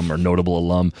alum or notable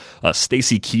alum.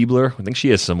 Stacy Keibler, I think she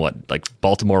has somewhat like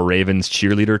Baltimore Ravens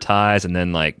cheerleader ties and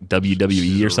then like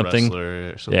WWE or something.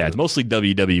 Yeah, it's mostly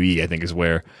WWE, I think, is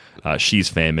where she's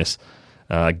famous.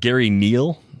 Gary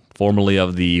Neal, formerly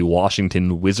of the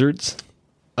Washington Wizards.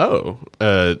 Oh,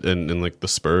 and like the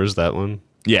Spurs, that one.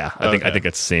 Yeah, I think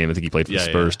it's the same. I think he played for the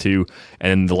Spurs too.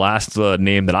 And the last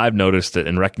name that I've noticed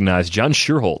and recognized, John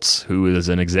Schuerholz, who is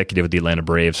an executive at the Atlanta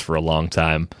Braves for a long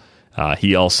time.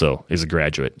 He also is a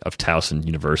graduate of Towson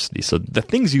University. So the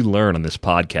things you learn on this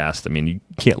podcast, I mean, you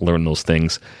can't learn those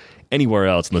things anywhere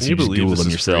else unless you just Google them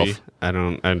yourself. Free? I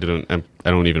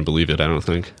don't even believe it. I don't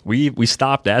think we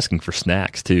stopped asking for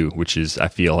snacks too, which is, I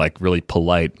feel like, really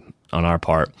polite on our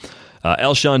part.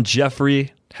 Alshon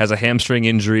Jeffrey has a hamstring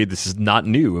injury. This is not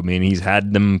new. I mean, he's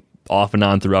had them off and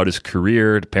on throughout his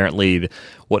career. Apparently,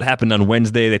 what happened on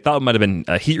Wednesday, they thought it might have been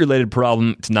a heat-related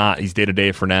problem. It's not. He's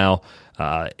day-to-day for now.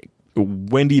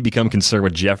 When do you become concerned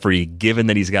with Jeffrey, given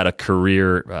that he's got a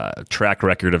career track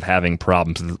record of having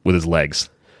problems with his legs?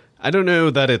 I don't know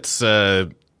that it's a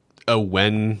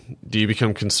when do you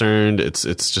become concerned. It's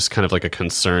just kind of like a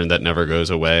concern that never goes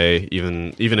away.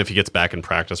 Even if he gets back in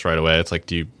practice right away, it's like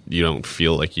you don't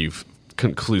feel like you've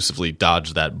conclusively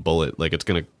dodged that bullet. Like it's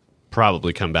going to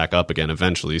probably come back up again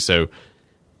eventually. So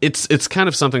it's kind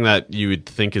of something that you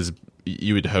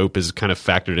would hope is kind of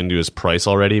factored into his price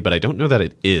already, but I don't know that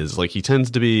it is. Like he tends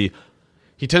to be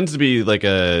like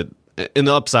and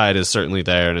the upside is certainly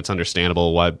there, and it's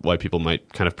understandable why people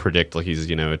might kind of predict like he's,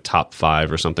 a top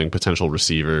 5 or something potential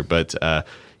receiver, but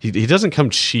he doesn't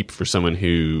come cheap for someone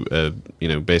who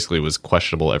basically was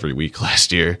questionable every week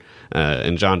last year.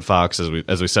 And John Fox,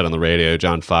 as we said on the radio,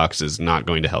 John Fox is not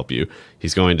going to help you.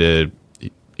 He's going to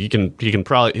he'll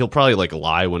probably like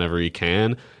lie whenever he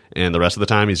can, and the rest of the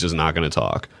time he's just not going to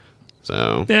talk.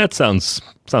 So yeah, it sounds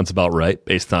about right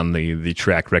based on the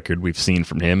track record we've seen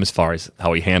from him as far as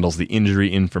how he handles the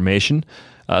injury information.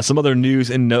 Some other news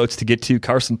and notes to get to.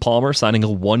 Carson Palmer signing a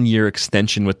 1-year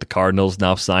extension with the Cardinals,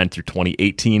 now signed through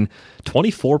 2018.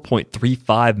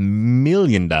 $24.35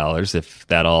 million if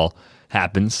that all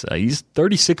happens. He's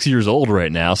 36 years old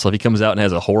right now, so if he comes out and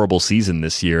has a horrible season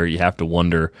this year, you have to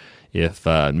wonder if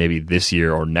maybe this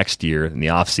year or next year in the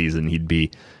offseason he'd be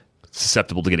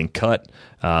susceptible to getting cut.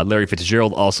 Larry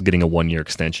Fitzgerald also getting a 1-year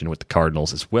extension with the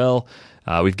Cardinals as well.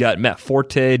 We've got Matt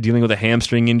Forte dealing with a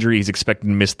hamstring injury. He's expected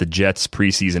to miss the Jets'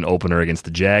 preseason opener against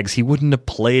the Jags. He wouldn't have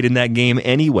played in that game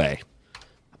anyway.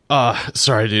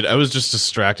 Sorry, dude. I was just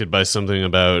distracted by something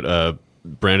about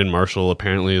Brandon Marshall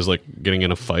apparently is like getting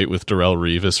in a fight with Darrelle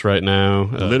Revis right now.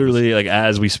 Literally, like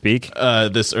as we speak.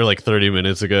 This or like 30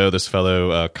 minutes ago, this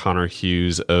fellow Connor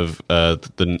Hughes of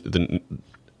the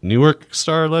Newark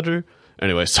Star Ledger.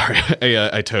 Anyway, sorry,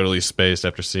 I totally spaced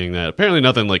after seeing that. Apparently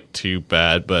nothing like too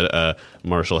bad, but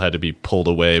Marshall had to be pulled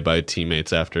away by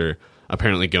teammates after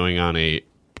apparently going on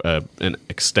an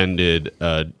extended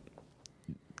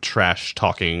trash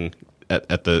talking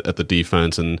at the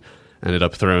defense and ended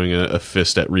up throwing a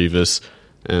fist at Revis.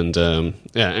 And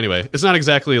anyway, it's not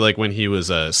exactly like when he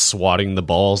was swatting the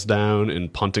balls down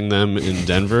and punting them in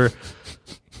Denver.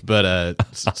 But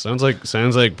sounds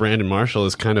like Brandon Marshall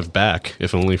is kind of back,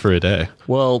 if only for a day.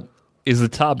 Well, is the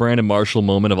top Brandon Marshall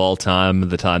moment of all time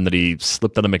the time that he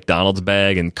slipped on a McDonald's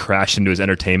bag and crashed into his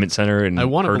entertainment center and hurt himself?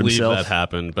 I want to believe that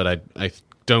happened, but I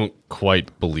don't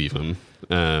quite believe him.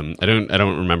 I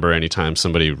don't remember any time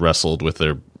somebody wrestled with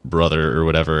their brother or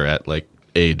whatever at like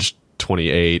age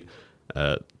 28,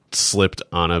 slipped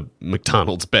on a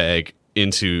McDonald's bag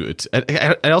into it.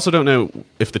 I also don't know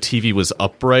if the TV was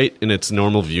upright in its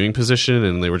normal viewing position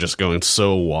and they were just going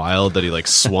so wild that he like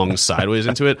swung sideways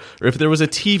into it, or if there was a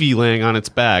TV laying on its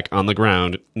back on the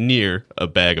ground near a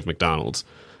bag of McDonald's.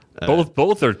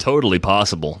 Both are totally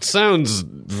possible. Sounds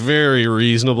very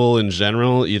reasonable in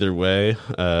general either way,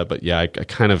 but yeah, I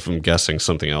kind of am guessing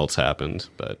something else happened.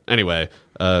 But anyway,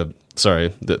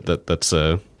 sorry, that's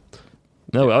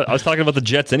No, I was talking about the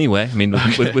Jets anyway. I mean,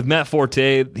 with Matt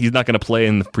Forte, he's not going to play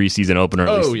in the preseason opener.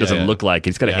 At least it doesn't look like it.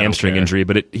 He's got a hamstring injury,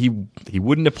 but he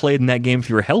wouldn't have played in that game if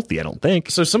he were healthy, I don't think.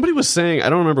 So somebody was saying, I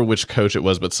don't remember which coach it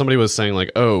was, but somebody was saying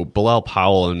like, oh, Bilal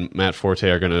Powell and Matt Forte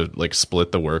are going to like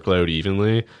split the workload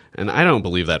evenly. And I don't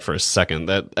believe that for a second.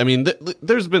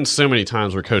 There's been so many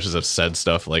times where coaches have said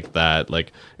stuff like that,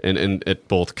 like in at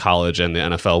both college and the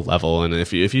NFL level. And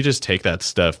if you just take that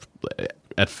stuff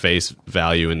at face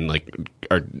value and like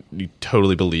you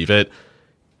totally believe it,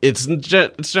 it's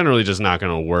generally just not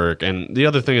going to work. And the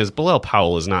other thing is Bilal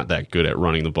Powell is not that good at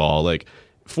running the ball. Like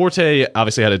Forte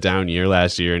obviously had a down year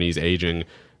last year and he's aging,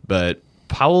 but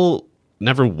Powell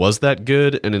never was that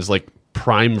good, and his like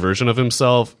prime version of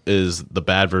himself is the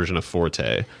bad version of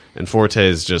Forte, and Forte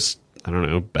is just, I don't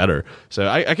know, better. So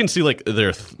I can see like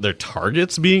their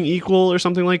targets being equal or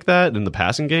something like that in the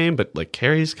passing game, but like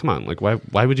carries, come on, like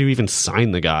why would you even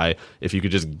sign the guy if you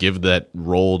could just give that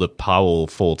role to Powell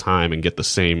full time and get the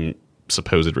same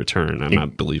supposed return? I'm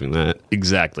not believing that.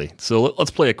 Exactly. So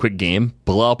let's play a quick game.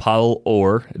 Bilal Powell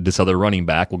or this other running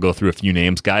back. We'll go through a few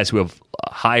names. Guys who have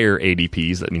higher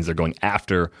ADPs. That means they're going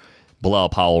after Bilal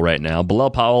Powell right now. Bilal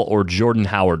Powell or Jordan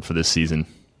Howard for this season?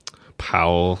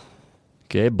 Powell.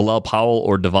 Okay. Bilal Powell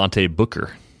or Devontae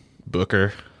Booker?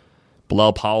 Booker.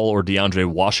 Bilal Powell or DeAndre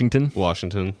Washington?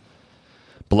 Washington.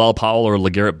 Bilal Powell or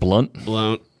LeGarrette Blount?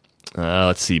 Blount.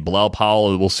 Let's see. Bilal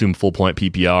Powell, we'll assume full point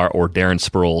PPR, or Darren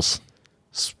Sproles?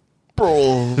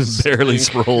 Sproles. Barely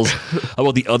Sproles. How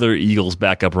about the other Eagles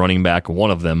backup running back?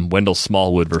 One of them, Wendell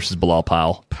Smallwood versus Bilal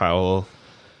Powell. Powell.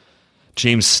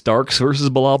 James Starks versus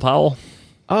Bilal Powell.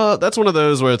 That's one of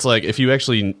those where it's like if you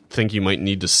actually think you might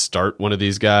need to start one of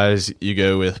these guys, you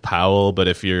go with Powell. But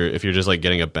if you're just like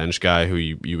getting a bench guy who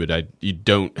you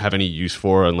don't have any use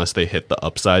for unless they hit the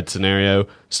upside scenario,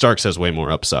 Starks has way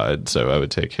more upside, so I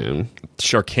would take him.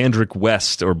 Sharkhandrick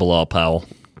West or Bilal Powell?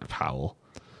 Powell.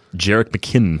 Jerick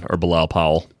McKinnon or Bilal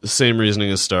Powell? The same reasoning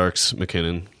as Starks,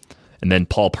 McKinnon. And then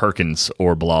Paul Perkins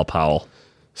or Bilal Powell?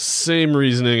 Same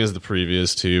reasoning as the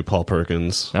previous two, Paul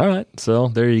Perkins. All right, so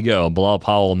there you go. Bilal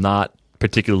Powell not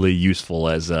particularly useful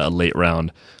as a late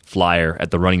round flyer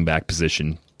at the running back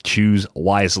position. Choose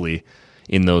wisely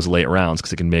in those late rounds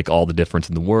because it can make all the difference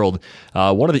in the world.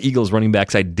 One of the Eagles running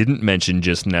backs I didn't mention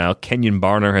just now, Kenyon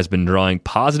Barner, has been drawing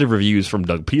positive reviews from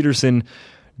Doug Peterson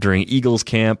during Eagles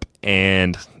camp,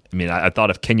 and I mean, I thought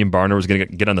if Kenyon Barner was going to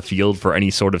get on the field for any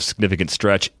sort of significant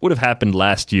stretch, it would have happened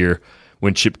last year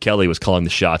when Chip Kelly was calling the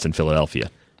shots in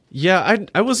Philadelphia. Yeah,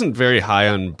 I wasn't very high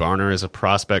on Barner as a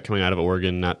prospect coming out of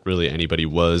Oregon. Not really anybody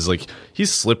was. Like,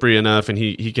 he's slippery enough and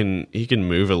he can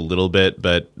move a little bit,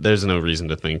 but there's no reason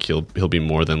to think he'll be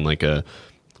more than like a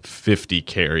 50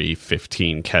 carry,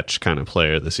 15 catch kind of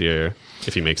player this year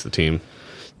if he makes the team.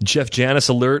 Jeff Janis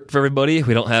alert for everybody.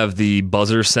 We don't have the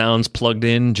buzzer sounds plugged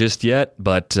in just yet,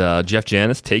 but Jeff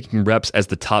Janis taking reps as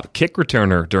the top kick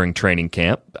returner during training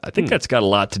camp. I think that's got a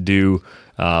lot to do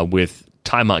with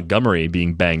Ty Montgomery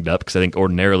being banged up, because I think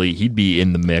ordinarily he'd be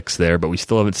in the mix there, but we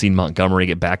still haven't seen Montgomery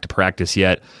get back to practice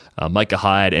yet. Micah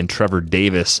Hyde and Trevor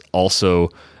Davis also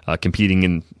competing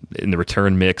in the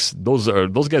return mix. Those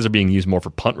guys are being used more for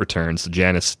punt returns. So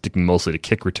Janis sticking mostly to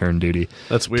kick return duty.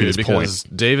 That's weird because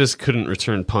Davis couldn't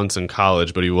return punts in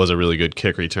college, but he was a really good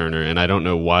kick returner, and I don't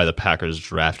know why the Packers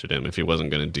drafted him if he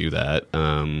wasn't going to do that.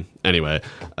 Anyway,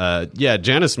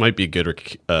 Janis might be a good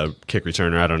kick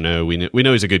returner. I don't know. We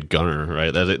know he's a good gunner,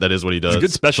 right? That is what he does. He's a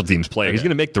good special teams player. Okay. He's going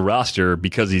to make the roster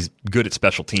because he's good at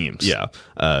special teams. Yeah.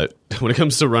 When it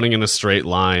comes to running in a straight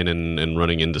line and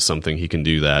running into something, he can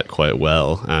do that quite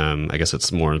well. I guess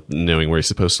it's more knowing where he's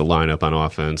supposed to line up on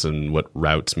offense and what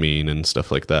routes mean and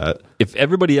stuff like that. If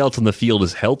everybody else on the field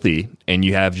is healthy and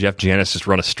you have Jeff Janis just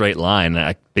run a straight line,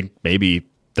 I think maybe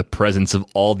the presence of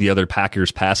all the other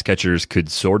Packers pass catchers could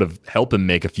sort of help him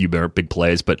make a few big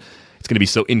plays, but it's going to be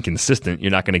so inconsistent, you're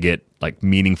not going to get like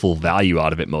meaningful value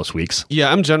out of it most weeks.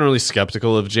 Yeah, I'm generally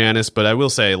skeptical of Janis, but I will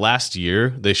say last year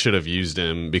they should have used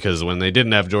him, because when they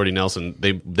didn't have Jordy Nelson,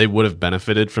 they would have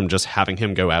benefited from just having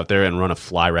him go out there and run a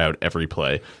fly route every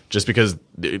play, just because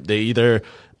they either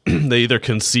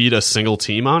concede a single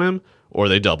team on him or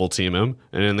they double team him.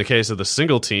 And in the case of the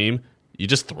single team, you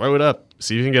just throw it up,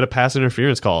 see if you can get a pass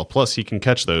interference call. Plus, he can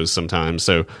catch those sometimes.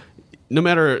 So no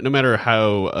matter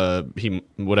how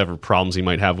whatever problems he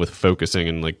might have with focusing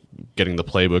and like getting the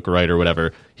playbook right or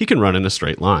whatever, he can run in a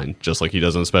straight line just like he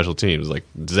does on special teams, like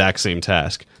exact same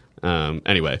task.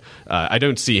 Anyway, I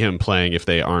don't see him playing if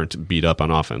they aren't beat up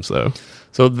on offense, though.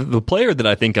 So the player that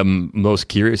I think I'm most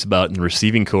curious about in the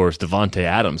receiving corps is Davante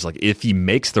Adams. Like, if he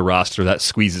makes the roster, that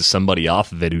squeezes somebody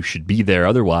off of it who should be there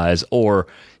otherwise, or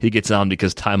he gets on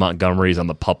because Ty Montgomery is on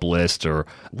the PUP list or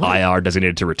IR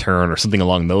designated to return or something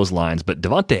along those lines. But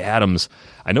Davante Adams,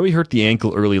 I know he hurt the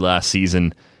ankle early last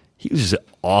season. He was just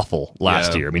awful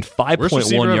last year. I mean,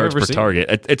 5.1 yards per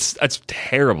target. It's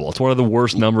terrible. It's one of the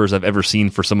worst numbers I've ever seen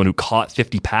for someone who caught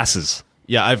 50 passes.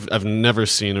 Yeah, I've never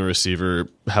seen a receiver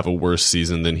have a worse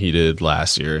season than he did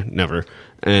last year. Never.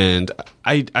 And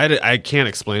I can't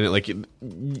explain it. Like,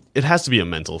 it has to be a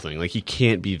mental thing. Like, he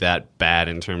can't be that bad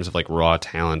in terms of like raw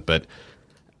talent, but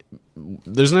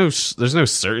there's no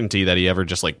certainty that he ever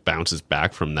just like bounces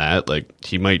back from that. Like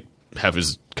he might have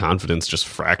his confidence just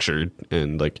fractured,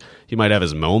 and like he might have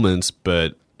his moments,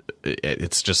 but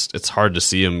it's hard to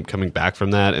see him coming back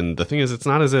from that. And the thing is, it's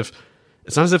not as if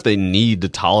they need to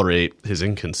tolerate his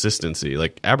inconsistency.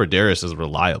 Like Abbrederis is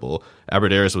reliable.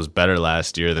 Abbrederis was better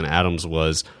last year than Adams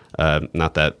was.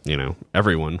 Not that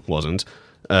everyone wasn't.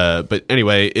 But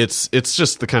anyway, it's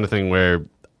just the kind of thing where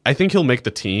I think he'll make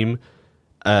the team.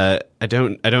 I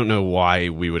don't know why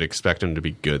we would expect him to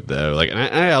be good though. Like, and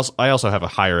I also have a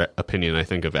higher opinion, I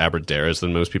think, of Abbrederis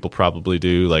than most people probably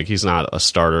do. Like, he's not a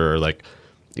starter, or like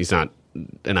he's not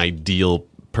an ideal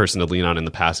person to lean on in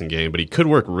the passing game, but he could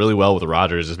work really well with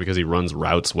Rodgers just because he runs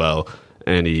routes well,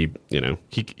 and he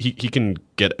can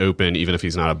get open even if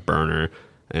he's not a burner.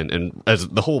 And as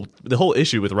the whole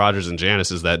issue with Rodgers and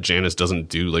Janis is that Janis doesn't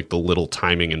do like the little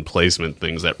timing and placement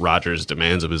things that Rodgers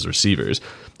demands of his receivers.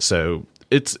 So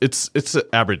it's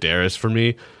Abbrederis for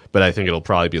me, but I think it'll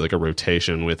probably be like a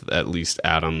rotation with at least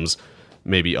Adams,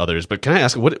 maybe others. But can I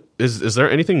ask, what is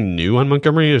there anything new on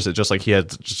Montgomery, or is it just like he had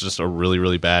just a really,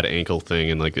 really bad ankle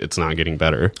thing and like it's not getting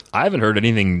better? I haven't heard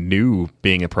anything new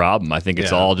being a problem. I think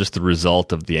it's all just the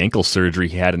result of the ankle surgery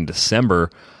he had in December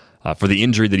for the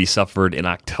injury that he suffered in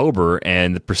October,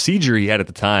 and the procedure he had at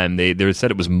the time, they said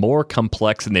it was more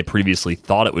complex than they previously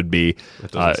thought it would be.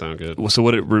 That doesn't sound good. So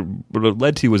what it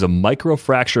led to was a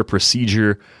microfracture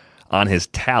procedure on his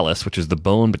talus, which is the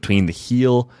bone between the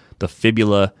heel, the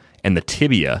fibula, and the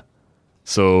tibia.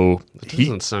 So that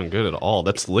doesn't sound good at all.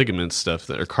 That's ligament stuff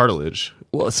or cartilage.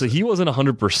 Well, so he wasn't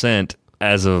 100%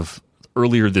 as of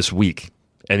earlier this week,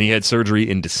 and he had surgery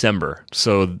in December.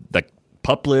 So the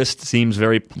PUP list seems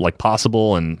very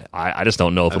possible, and I just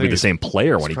don't know if he'll be the same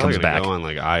player when he comes back. Go on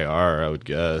like IR, I would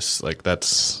guess. Like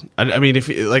that's, I mean, if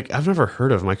like I've never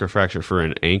heard of microfracture for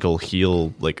an ankle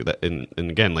heel like that, and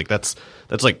again like that's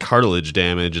like cartilage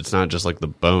damage. It's not just like the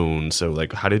bone. So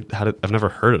like how did I've never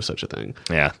heard of such a thing.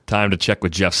 Yeah, time to check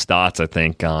with Jeff Stotts, I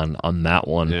think, on that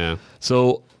one. Yeah.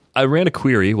 So I ran a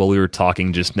query while we were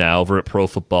talking just now over at Pro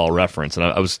Football Reference, and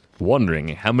I was wondering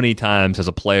how many times has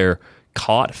a player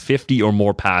caught 50 or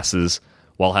more passes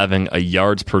while having a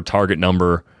yards per target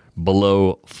number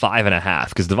below 5.5,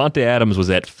 because Davante Adams was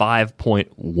at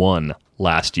 5.1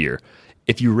 last year.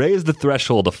 If you raise the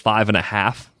threshold to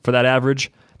 5.5 for that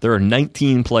average, there are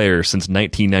 19 players since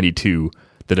 1992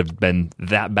 that have been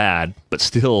that bad but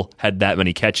still had that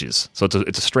many catches. So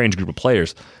it's a strange group of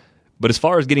players. But as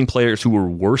far as getting players who were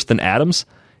worse than Adams,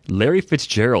 Larry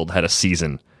Fitzgerald had a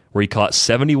season where he caught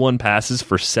 71 passes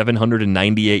for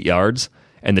 798 yards,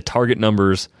 and the target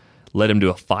numbers led him to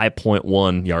a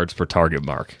 5.1 yards per target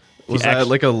mark. Was that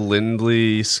like a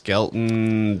Lindley,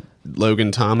 Skelton,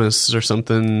 Logan Thomas or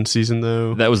something season,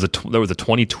 though? That was the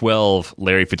 2012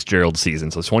 Larry Fitzgerald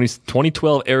season. So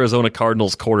 2012 Arizona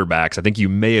Cardinals quarterbacks. I think you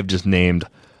may have just named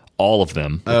all of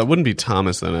them. It wouldn't be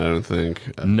Thomas then, I don't think.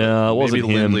 No, it wasn't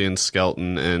maybe him. Lindley and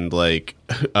Skelton and like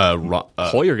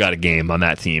Hoyer got a game on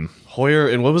that team. Hoyer,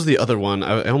 and what was the other one?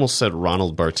 I almost said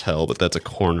Ronald Bartel, but that's a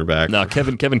cornerback. No,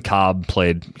 Kevin Cobb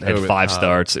had 5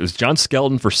 starts. It was John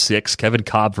Skelton for 6, Kevin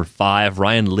Cobb for 5,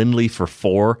 Ryan Lindley for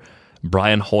 4,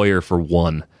 Brian Hoyer for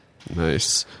 1.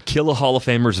 Nice. Kill a Hall of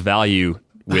Famer's value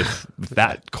with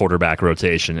that quarterback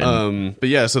rotation. But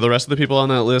yeah, so the rest of the people on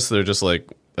that list, they're just like,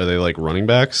 are they like running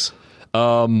backs?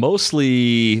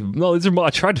 Mostly, no. I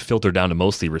tried to filter down to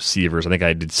mostly receivers. I think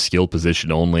I did skill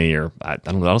position only, or I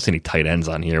don't see any tight ends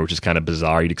on here, which is kind of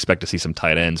bizarre. You'd expect to see some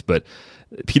tight ends, but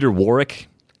Peter Warrick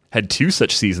had 2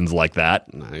 such seasons like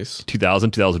that. Nice.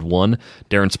 2000, 2001.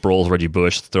 Darren Sproles, Reggie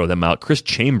Bush, throw them out. Chris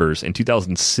Chambers in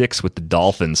 2006 with the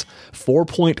Dolphins,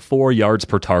 4.4 yards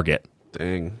per target.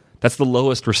 Dang. That's the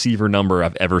lowest receiver number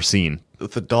I've ever seen.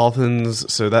 The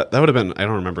Dolphins, so that would have been, I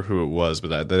don't remember who it was,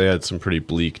 but they had some pretty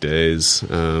bleak days.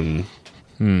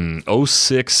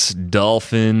 06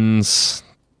 Dolphins.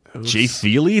 Jay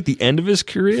Feely at the end of his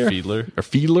career?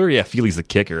 Fiedler? Yeah, Feely's the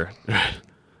kicker.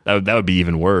 That would be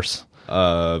even worse.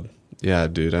 Yeah,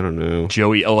 dude, I don't know.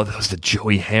 That was the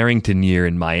Joey Harrington year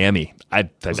in Miami.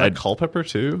 Was that Culpepper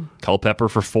too? Culpepper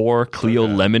for 4, Cleo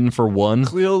Lemon for 1.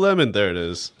 Cleo Lemon, there it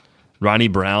is. Ronnie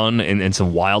Brown and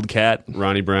some Wildcat.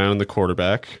 Ronnie Brown, the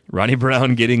quarterback. Ronnie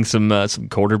Brown getting some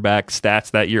quarterback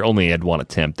stats that year. Only had 1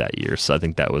 attempt that year, so I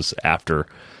think that was after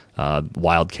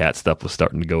Wildcat stuff was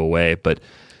starting to go away. But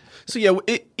so yeah,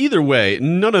 either way,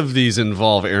 none of these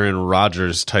involve Aaron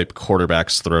Rodgers type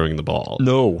quarterbacks throwing the ball.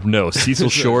 No. Cecil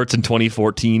Shorts in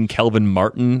 2014, Kelvin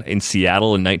Martin in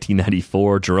Seattle in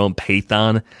 1994, Jerome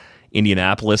Pathon,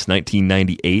 Indianapolis,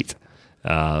 1998.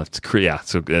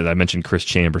 So I mentioned Chris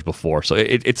Chambers before, so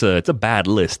it's a bad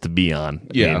list to be on.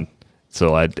 Yeah.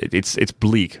 So it's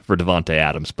bleak for Davante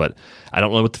Adams, but I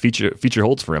don't know what the future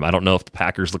holds for him. I don't know if the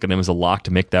Packers look at him as a lock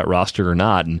to make that roster or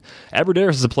not. And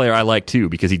Abbrederis is a player I like too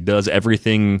because he does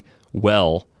everything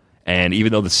well. And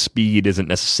even though the speed isn't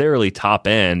necessarily top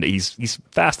end, he's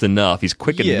fast enough. He's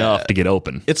quick enough to get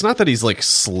open. It's not that he's like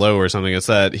slow or something. It's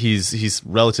that he's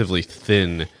relatively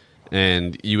thin.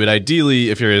 And you would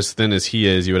ideally, if you're as thin as he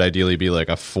is, you would ideally be like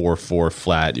a 4.4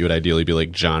 flat. You would ideally be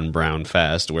like John Brown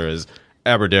fast, whereas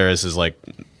Abbrederis is like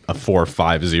a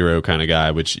 4.50 kind of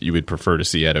guy, which you would prefer to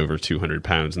see at over 200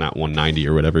 pounds, not 190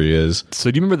 or whatever he is.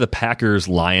 So do you remember the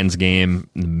Packers-Lions game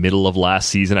in the middle of last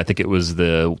season? I think it was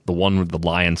the one where the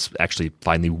Lions actually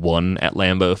finally won at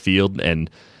Lambeau Field, and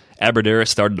Abbrederis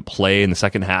started to play in the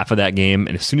second half of that game,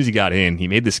 and as soon as he got in, he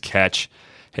made this catch,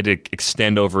 had to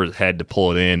extend over his head to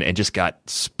pull it in, and just got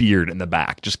speared in the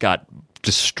back, just got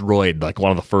destroyed like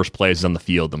one of the first plays on the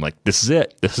field. I'm like, this is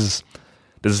it. This is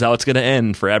how it's going to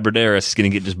end for Abbrederis. He's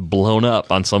going to get just blown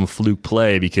up on some fluke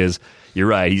play because you're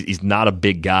right. He's not a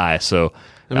big guy. So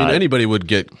I mean, anybody would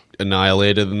get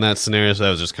annihilated in that scenario. So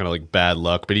that was just kind of like bad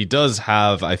luck. But he does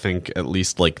have, I think, at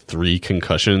least like 3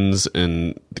 concussions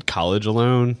in college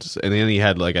alone, and then he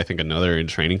had like I think another in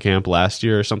training camp last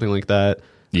year or something like that.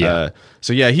 Yeah.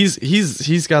 So yeah,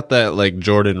 he's got that like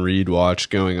Jordan Reed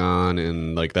watch going on,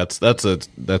 and like that's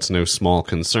no small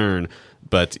concern.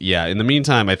 But yeah, in the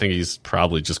meantime, I think he's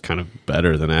probably just kind of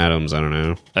better than Adams. I don't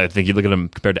know. I think you look at him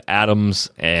compared to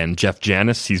Adams and Jeff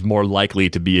Janis, he's more likely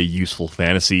to be a useful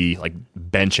fantasy like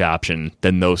bench option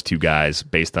than those two guys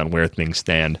based on where things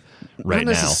stand right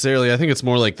now. Not necessarily. I think it's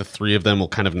more like the three of them will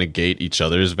kind of negate each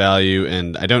other's value,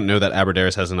 and I don't know that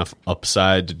Abbrederis has enough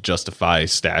upside to justify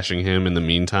stashing him in the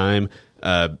meantime.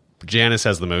 Janis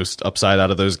has the most upside out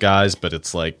of those guys, but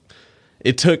it's like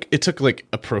It took like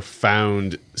a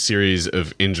profound series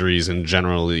of injuries and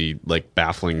generally like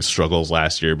baffling struggles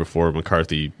last year before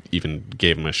McCarthy even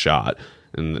gave him a shot,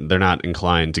 and they're not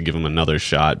inclined to give him another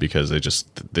shot because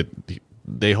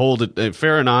they hold it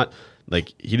fair or not,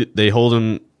 like they hold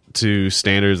him to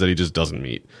standards that he just doesn't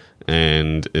meet.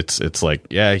 And it's like,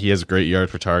 yeah, he has great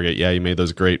yards per target, yeah, he made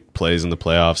those great plays in the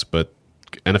playoffs, but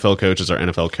NFL coaches are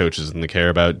NFL coaches, and they care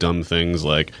about dumb things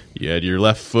like you had your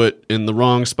left foot in the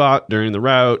wrong spot during the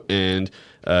route, and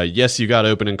yes, you got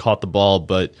open and caught the ball,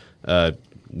 but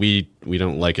we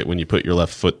don't like it when you put your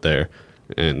left foot there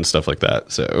and stuff like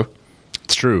that. So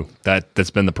it's true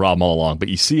that's been the problem all along. But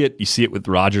you see it with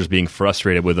Rodgers being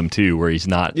frustrated with him too, where he's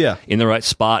not in the right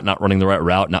spot, not running the right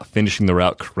route, not finishing the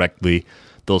route correctly.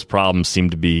 Those problems seem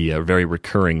to be very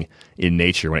recurring in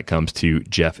nature when it comes to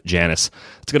Jeff Janis.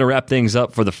 It's going to wrap things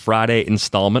up for the Friday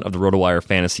installment of the RotoWire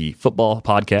Fantasy Football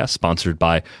Podcast, sponsored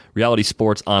by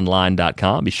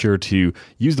RealitySportsOnline.com. Be sure to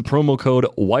use the promo code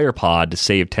WIREPOD to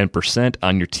save 10%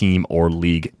 on your team or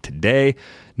league today.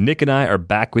 Nick and I are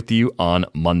back with you on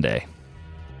Monday.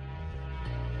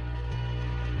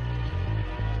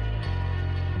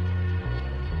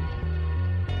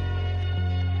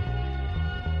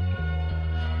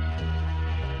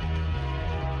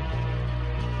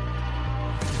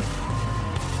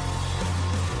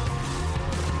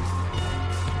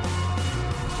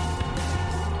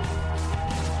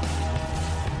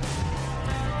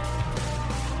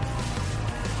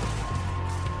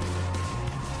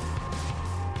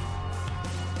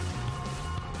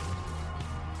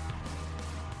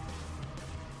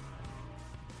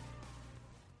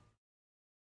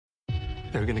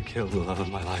 They're gonna kill the love of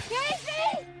my life.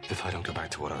 Casey! If I don't go back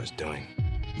to what I was doing.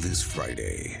 This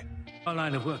Friday. Our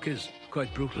line of work is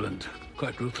quite brutal and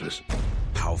quite ruthless.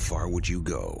 How far would you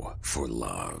go for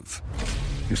love?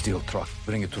 You steal truck,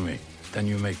 bring it to me. Then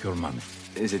you make your money.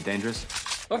 Is it dangerous?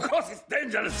 Of course it's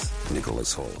dangerous!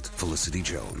 Nicholas Hoult, Felicity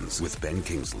Jones, with Ben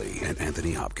Kingsley and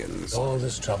Anthony Hopkins. All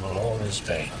this trouble, all this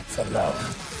pain, for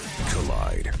love.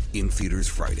 Collide, in theaters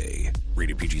Friday.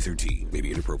 Rated PG-13, may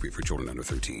be inappropriate for children under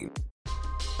 13.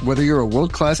 Whether you're a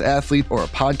world-class athlete or a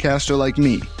podcaster like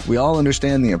me, we all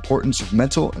understand the importance of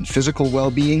mental and physical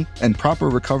well-being and proper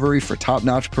recovery for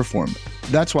top-notch performance.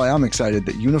 That's why I'm excited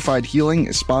that Unified Healing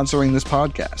is sponsoring this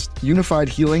podcast. Unified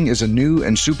Healing is a new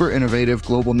and super innovative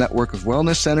global network of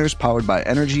wellness centers powered by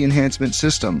Energy Enhancement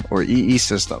System, or EE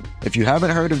System. If you haven't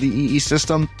heard of the EE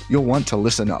System, you'll want to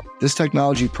listen up. This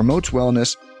technology promotes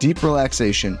wellness, deep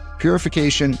relaxation,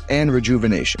 purification, and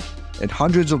rejuvenation. In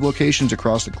hundreds of locations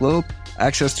across the globe,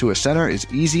 access to a center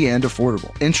is easy and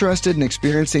affordable. Interested in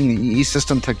experiencing the EE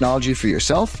System technology for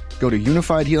yourself? Go to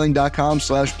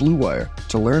unifiedhealing.com/bluewire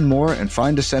to learn more and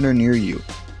find a center near you.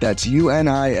 That's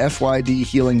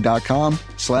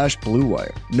unifydhealing.com/Blue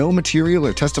Wire. No material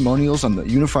or testimonials on the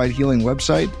Unified Healing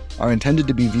website are intended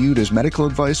to be viewed as medical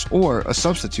advice or a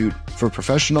substitute for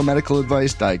professional medical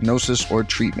advice, diagnosis, or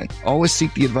treatment. Always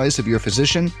seek the advice of your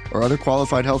physician or other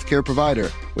qualified healthcare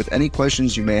provider with any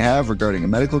questions you may have regarding a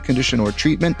medical condition or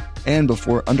treatment and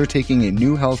before undertaking a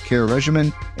new healthcare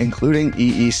regimen, including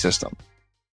EE system.